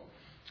 4.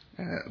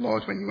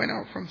 Lord, when you went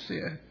out from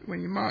Seir,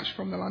 when you marched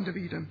from the land of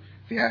Edom,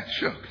 the earth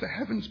shook, the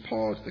heavens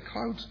poured, the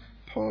clouds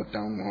poured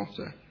down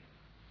water.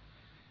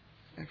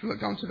 If we look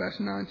down to verse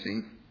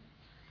 19,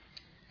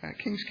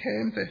 kings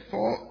came, they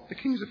fought. The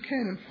kings of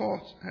Canaan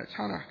fought at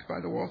Tanakh by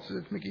the waters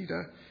of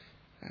Megiddo,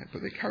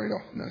 but they carried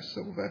off no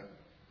silver,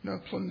 no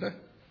plunder.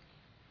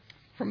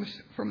 From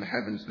the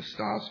heavens the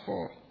stars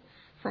fought.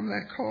 From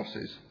their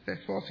courses they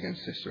fought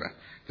against Sisera.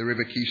 The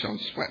river Kishon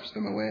swept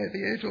them away,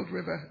 the age-old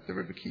river, the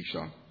river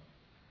Kishon.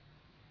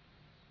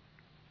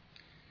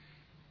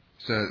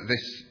 So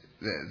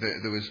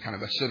there was kind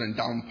of a sudden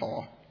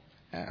downpour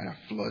and a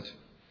flood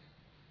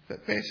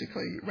that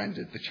basically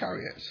rendered the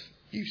chariots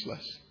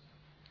useless.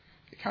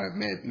 It kind of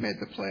made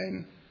the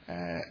plain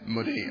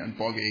muddy and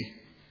boggy,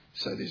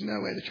 so there's no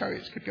way the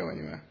chariots could go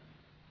anywhere.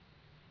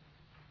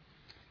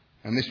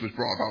 And this was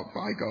brought about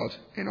by God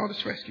in order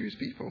to rescue his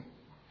people.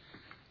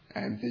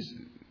 And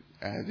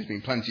there's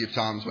been plenty of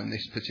times when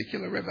this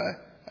particular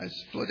river has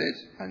flooded,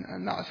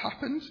 and that has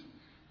happened.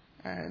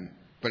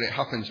 But it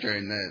happens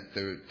during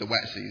the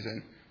wet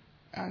season,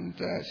 and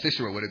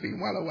Sisera would have been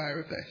well aware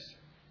of this.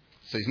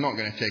 So he's not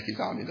going to take his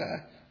army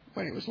there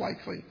when it was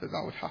likely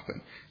that would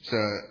happen. So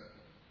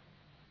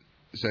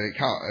it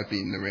can't have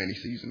been the rainy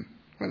season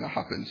when that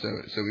happened.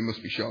 So we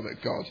must be sure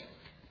that God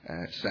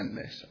sent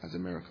this as a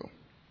miracle.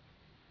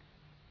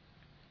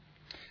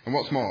 And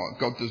what's more,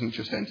 God doesn't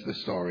just enter the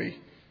story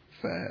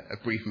for a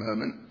brief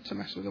moment to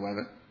mess with the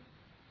weather.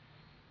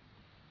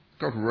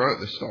 God wrote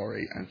the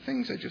story, and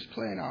things are just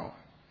playing out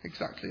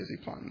exactly as he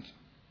planned.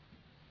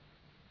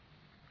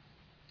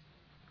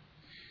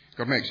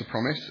 God makes a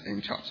promise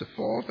in chapter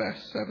 4,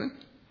 verse 7.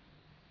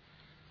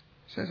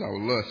 It says, I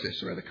will lure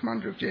Sisera, the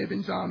commander of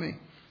Jabin's army,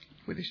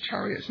 with his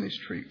chariots and his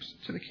troops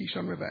to the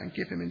Kishon River and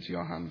give him into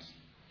your hands.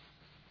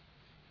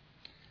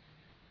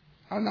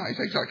 And that is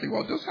exactly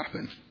what does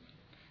happen.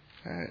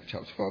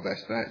 Chapter 4,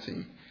 verse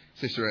 13.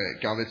 Sisera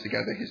gathered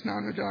together his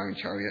 900 iron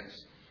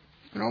chariots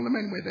and all the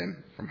men with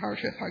him from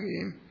Harosheth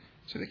Haggayim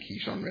to the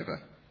Kishon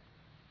River.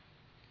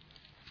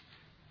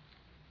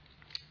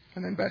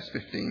 And then verse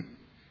 15,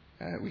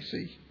 we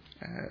see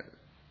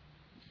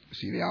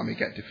the army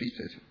get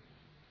defeated.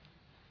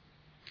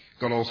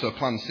 God also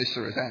plans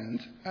Sisera's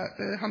end at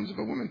the hands of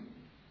a woman.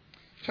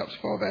 Chapter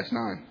 4, verse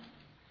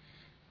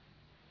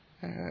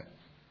 9.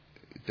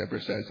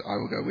 Deborah says, I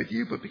will go with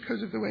you, but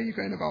because of the way you're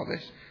going about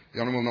this, the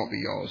honour will not be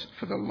yours,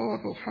 for the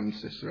Lord will hand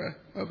Sisera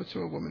over to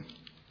a woman.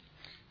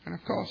 And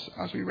of course,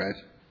 as we read,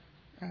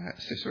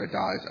 Sisera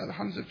dies at the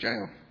hands of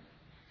Jael.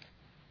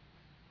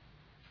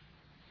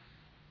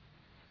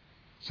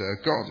 So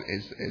God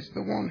is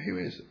the one who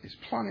is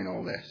planning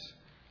all this,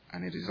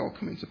 and it is all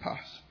coming to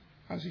pass,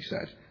 as he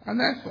said. And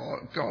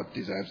therefore, God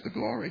deserves the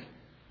glory.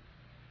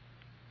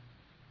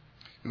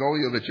 With all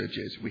the other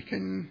judges, we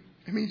can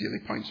immediately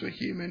point to a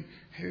human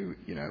who,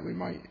 we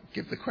might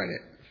give the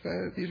credit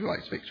for the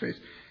Israelites' victories.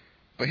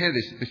 But here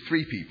there's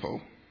three people,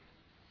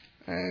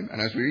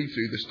 and as we read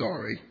through the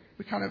story,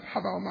 we kind of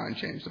have our mind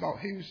changed about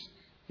who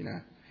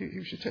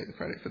should take the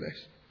credit for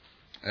this.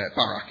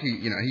 Barak,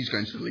 he's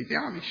going to lead the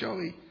army.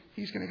 Surely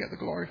he's going to get the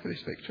glory for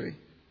this victory.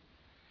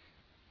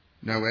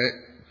 No way.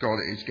 God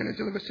is going to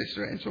deliver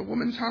Sisera into a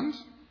woman's hands.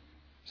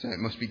 So it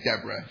must be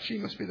Deborah. She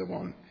must be the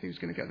one who's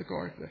going to get the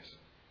glory for this.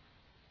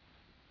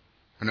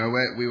 No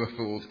way. We were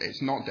fooled.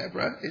 It's not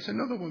Deborah. It's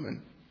another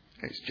woman.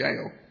 It's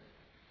Jael.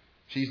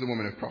 She's the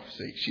woman of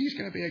prophecy. She's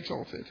going to be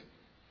exalted.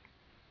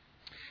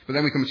 But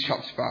then we come to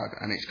chapter 5,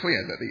 and it's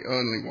clear that the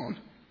only one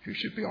who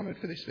should be honoured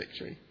for this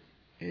victory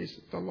is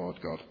the Lord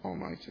God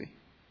Almighty.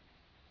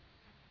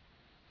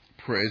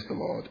 Praise the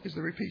Lord is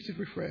the repeated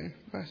refrain.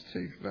 Verse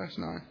 2, verse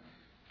 9,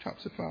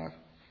 chapter 5.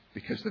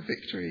 Because the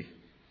victory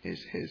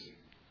is his.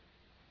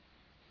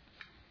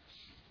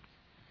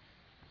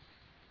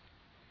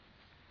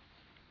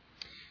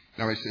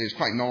 Now, it's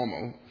quite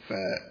normal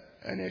for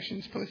a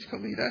nation's political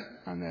leader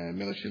and a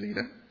military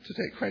leader to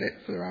take credit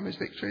for their army's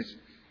victories.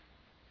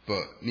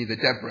 But neither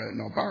Deborah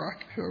nor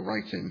Barak, who are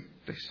writing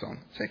this song,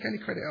 take any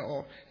credit at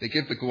all. They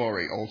give the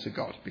glory all to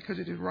God because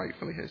it is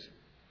rightfully his.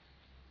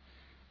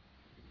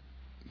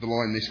 The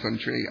law in this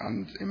country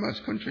and in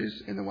most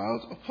countries in the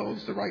world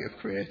upholds the right of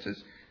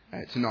creators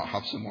to not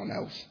have someone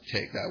else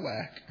take their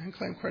work and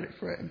claim credit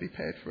for it and be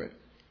paid for it.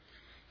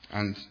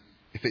 And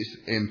if it's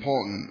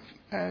important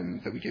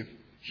that we give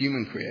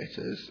human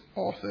creators,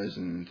 authors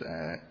and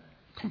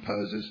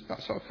composers,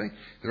 that sort of thing,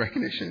 the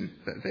recognition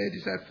that they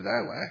deserve for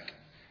their work,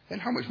 then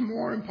how much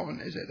more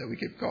important is it that we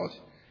give God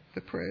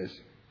the praise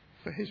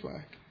for his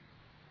work?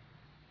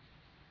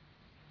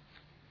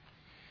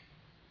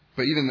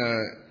 But even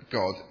though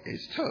God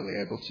is totally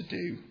able to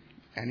do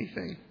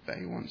anything that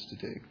he wants to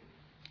do,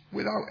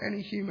 without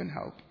any human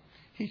help,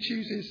 he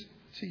chooses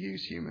to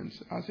use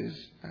humans as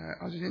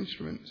his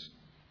instruments.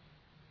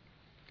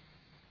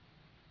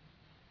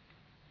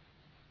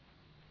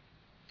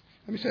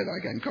 Let me say that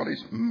again. God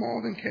is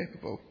more than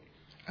capable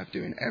of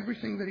doing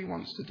everything that he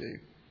wants to do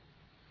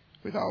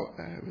without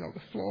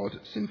the flawed,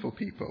 sinful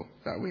people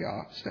that we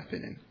are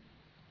stepping in.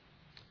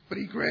 But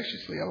he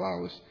graciously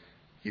allows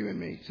you and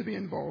me to be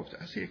involved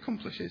as he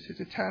accomplishes his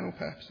eternal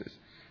purposes,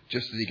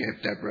 just as he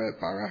gave Deborah,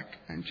 Barak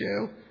and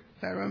Jael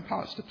their own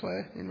parts to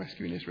play in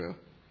rescuing Israel.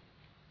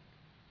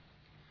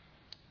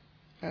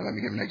 Let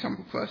me give an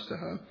example close to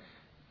home.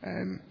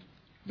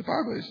 The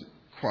Bible is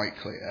quite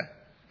clear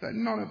that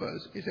none of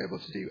us is able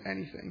to do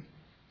anything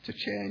to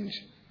change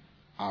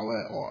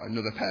our or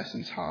another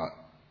person's heart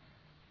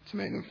to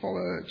make them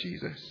follow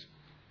Jesus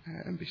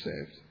and be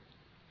saved.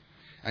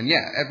 And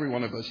yet, every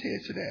one of us here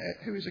today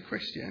who is a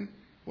Christian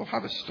will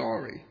have a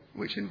story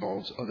which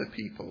involves other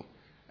people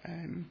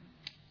kind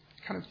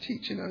of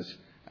teaching us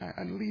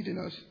and leading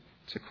us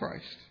to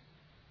Christ.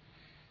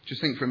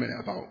 Just think for a minute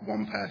about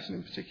one person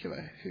in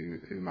particular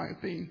who might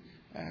have been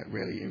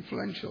really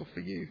influential for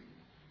you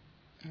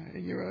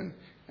in your own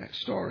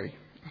story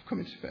of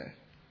coming to faith.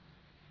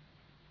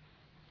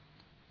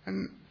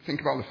 And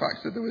think about the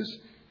fact that there was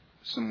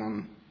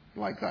someone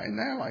like that in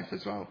their life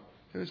as well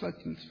who has led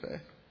them to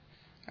faith.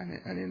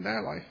 And in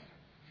their life,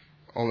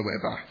 all the way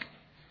back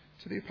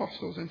to the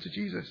apostles and to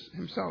Jesus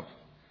himself.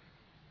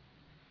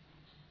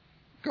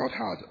 God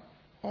had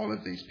all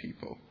of these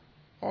people,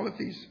 all of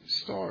these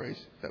stories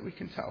that we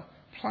can tell,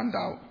 planned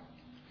out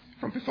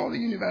from before the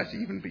universe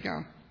even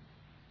began.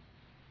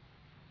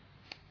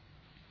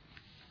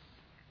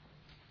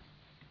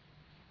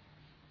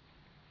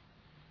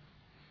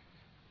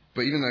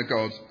 But even though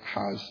God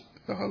has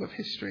the whole of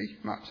history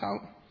mapped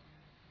out,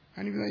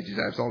 and even though he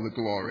deserves all the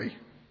glory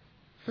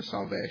for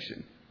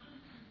salvation,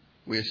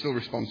 we are still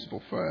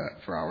responsible for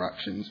our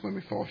actions when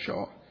we fall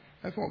short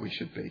of what we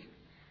should be,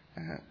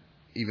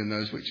 even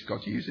those which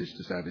God uses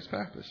to serve his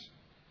purpose.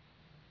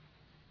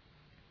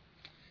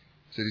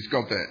 So it is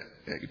God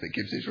that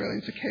gives Israel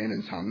into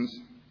Canaan's hands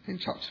in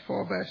chapter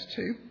 4, verse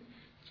 2.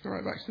 Let's go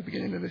right back to the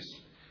beginning of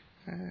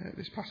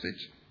this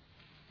passage.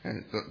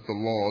 The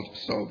Lord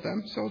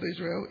sold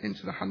Israel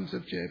into the hands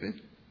of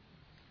Jabin.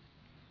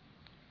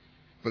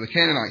 But the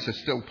Canaanites are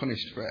still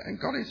punished for it, and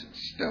God is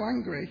still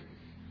angry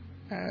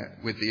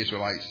with the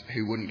Israelites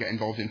who wouldn't get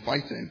involved in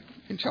fighting.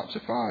 In chapter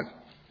 5,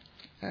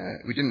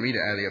 we didn't read it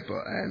earlier,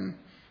 but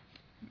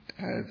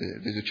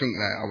there's a chunk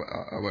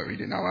there. I won't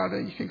read it now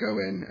either. You can go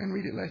in and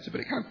read it later, but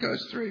it kind of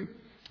goes through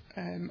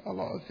a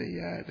lot of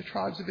the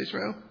tribes of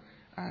Israel,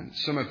 and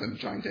some of them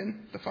joined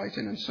in the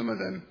fighting, and some of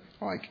them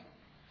like,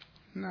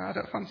 no, I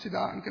don't fancy that.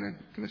 I'm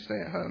going to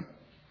stay at home.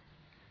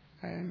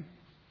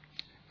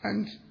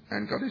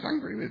 And God is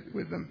angry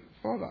with them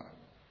for that.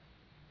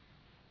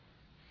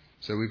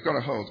 So we've got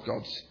to hold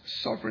God's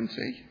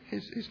sovereignty,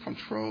 his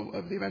control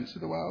of the events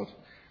of the world,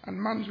 and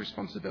man's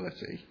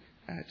responsibility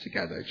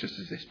together, just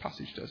as this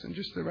passage does, and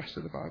just the rest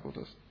of the Bible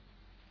does.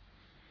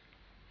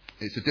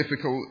 It's a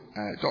difficult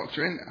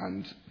doctrine,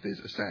 and there's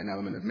a certain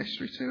element of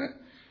mystery to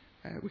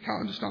it. We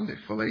can't understand it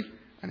fully,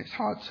 and it's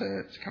hard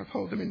to kind of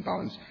hold them in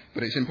balance.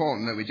 But it's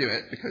important that we do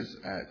it because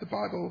the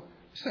Bible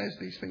says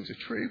these things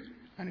are true,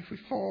 and if we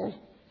fall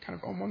kind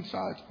of on one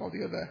side or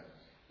the other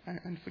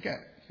and forget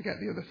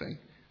the other thing,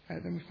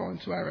 then we fall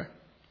into error.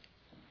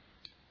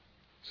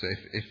 So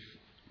if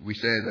we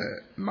say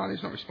that man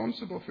is not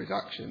responsible for his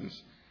actions,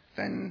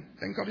 then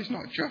God is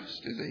not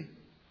just, is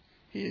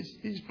he?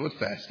 He's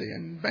bloodthirsty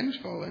and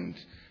vengeful, and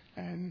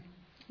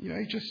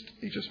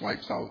he just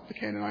wipes out the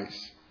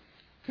Canaanites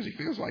because he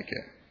feels like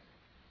it.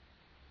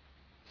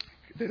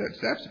 They don't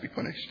deserve to be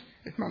punished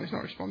if man is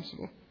not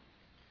responsible.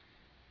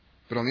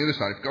 But on the other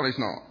side, if God is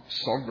not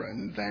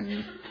sovereign,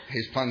 then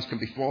his plans can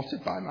be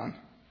thwarted by man.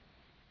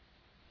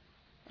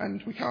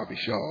 And we can't be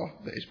sure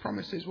that his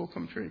promises will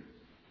come true.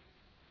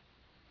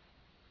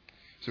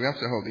 So we have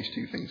to hold these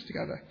two things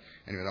together.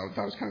 Anyway,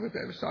 that was kind of a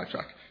bit of a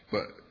sidetrack.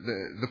 But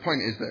the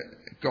point is that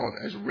God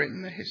has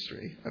written the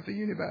history of the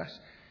universe,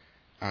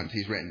 and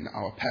he's written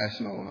our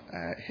personal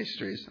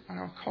histories and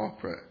our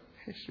corporate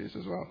histories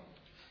as well.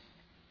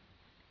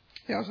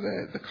 He has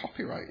the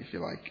copyright, if you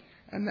like,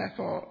 and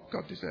therefore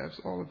God deserves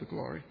all of the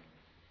glory.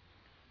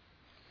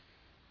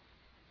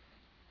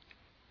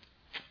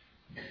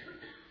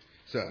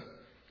 So,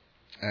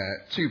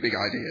 two big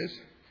ideas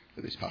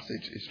that this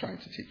passage is trying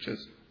to teach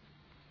us.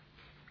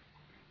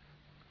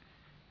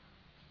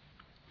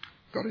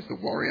 God is the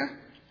warrior,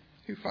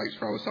 who fights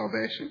for our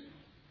salvation.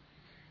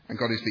 And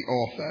God is the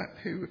author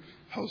who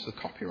holds the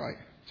copyright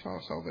to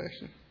our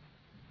salvation.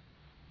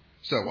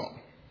 So what?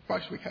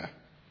 Why should we care?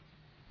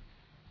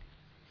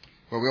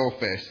 Well, we all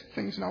face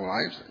things in our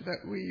lives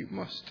that we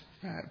must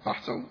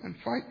battle and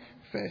fight.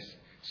 We face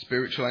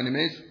spiritual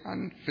enemies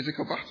and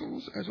physical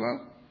battles as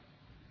well.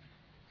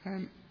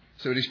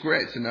 So it is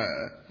great to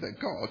know that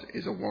God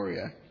is a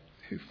warrior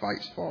who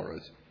fights for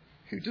us,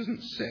 who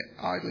doesn't sit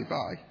idly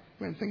by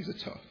when things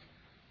are tough.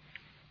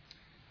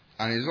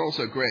 And it is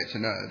also great to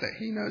know that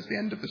he knows the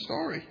end of the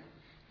story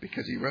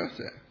because he wrote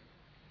it.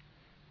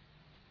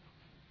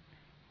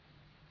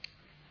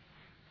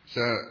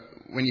 So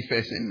when you're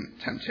facing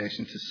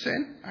temptation to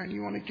sin and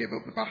you want to give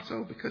up the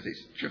battle because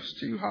it's just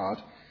too hard,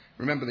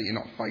 remember that you're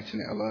not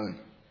fighting it alone,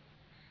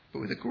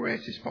 but with the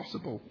greatest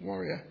possible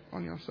warrior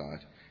on your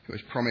side, who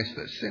has promised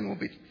that sin will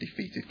be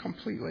defeated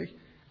completely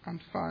and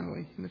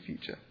finally in the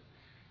future.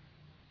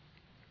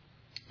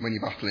 When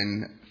you're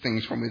battling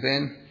things from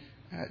within,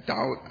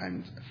 doubt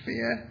and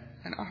fear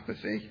and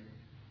apathy,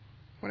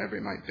 whatever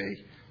it might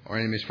be, or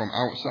enemies from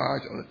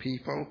outside, other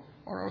people,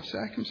 or our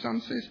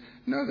circumstances,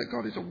 know that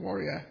God is a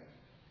warrior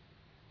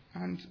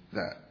and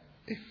that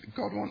if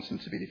God wants them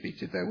to be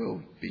defeated, they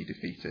will be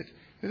defeated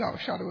without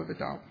a shadow of a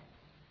doubt.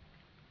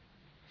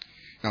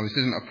 Now, this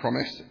isn't a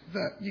promise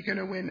that you're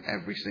going to win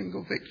every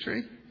single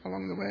victory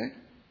along the way.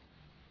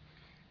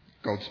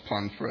 God's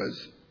plan for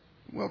us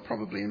will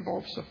probably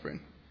involve suffering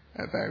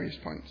at various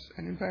points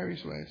and in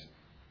various ways.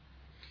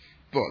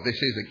 But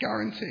this is a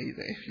guarantee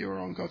that if you're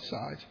on God's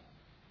side,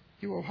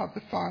 you will have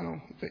the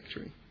final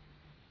victory.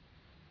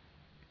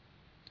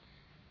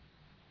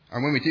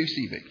 And when we do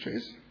see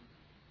victories,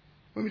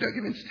 when we don't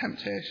give in to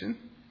temptation,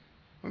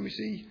 when we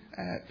see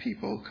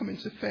people come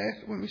into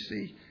faith, when we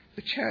see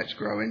the church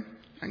growing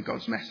and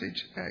God's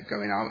message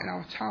going out in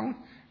our town,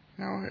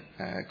 in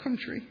our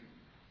country,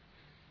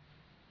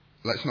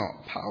 let's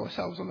not pat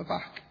ourselves on the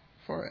back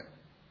for it,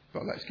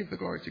 but let's give the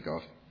glory to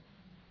God.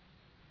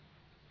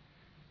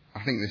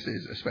 I think this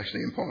is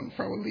especially important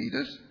for our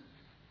leaders,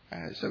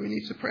 so we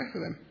need to pray for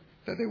them,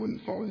 that they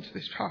wouldn't fall into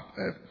this trap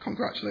of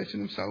congratulating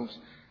themselves,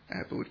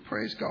 but would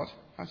praise God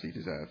as he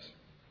deserves.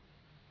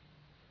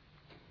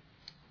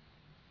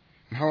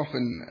 And how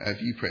often have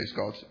you praised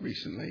God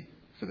recently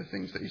for the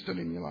things that he's done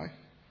in your life?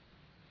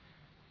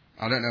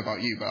 I don't know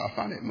about you, but I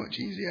find it much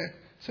easier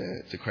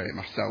to credit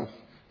myself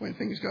when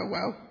things go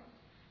well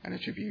and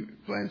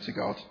attribute blame to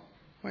God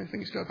when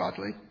things go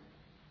badly.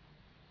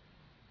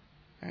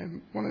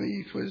 One of the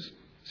youth was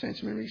saying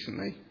to me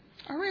recently,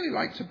 I really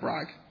like to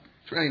brag.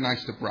 It's really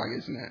nice to brag,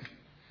 isn't it?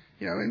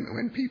 You know,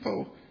 when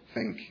people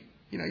think,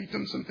 you know, you've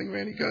done something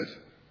really good.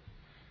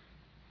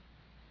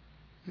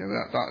 You know,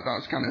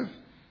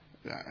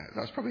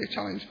 that's probably a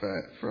challenge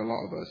for a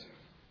lot of us.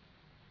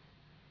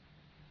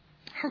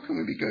 How can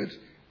we be good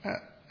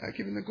at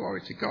giving the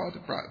glory to God,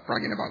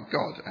 bragging about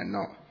God and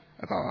not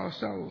about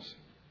ourselves?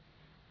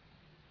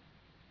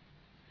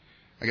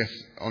 I guess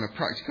on a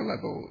practical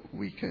level,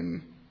 we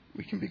can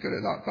be good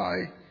at that by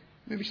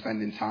maybe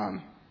spending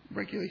time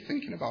regularly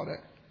thinking about it,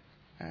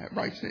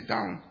 writing it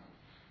down,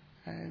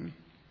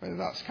 whether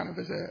that's kind of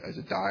as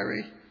a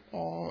diary,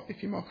 or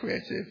if you're more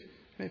creative,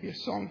 maybe a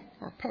song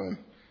or a poem,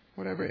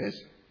 whatever it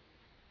is.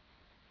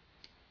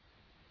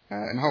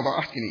 And how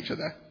about asking each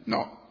other,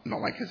 not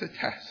like as a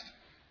test,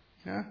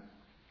 you know,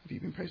 have you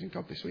been praising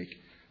God this week,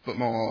 but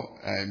more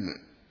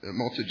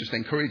to just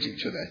encourage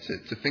each other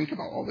to think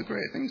about all the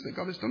great things that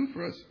God has done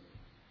for us.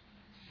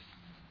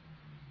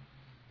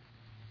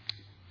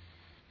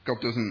 God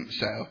doesn't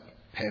set up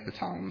paper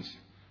towns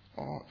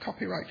or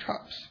copyright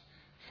traps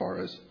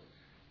for us,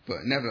 but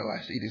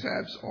nevertheless he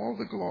deserves all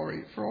the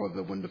glory for all of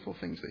the wonderful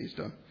things that he's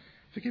done,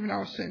 forgiving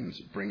our sins,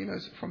 bringing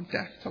us from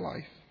death to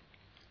life,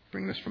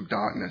 bringing us from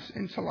darkness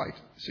into light,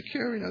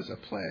 securing us a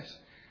place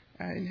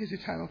in his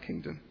eternal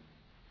kingdom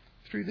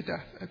through the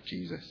death of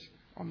Jesus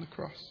on the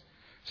cross.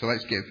 So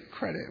let's give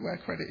credit where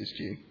credit is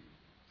due.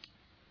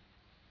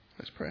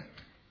 Let's pray.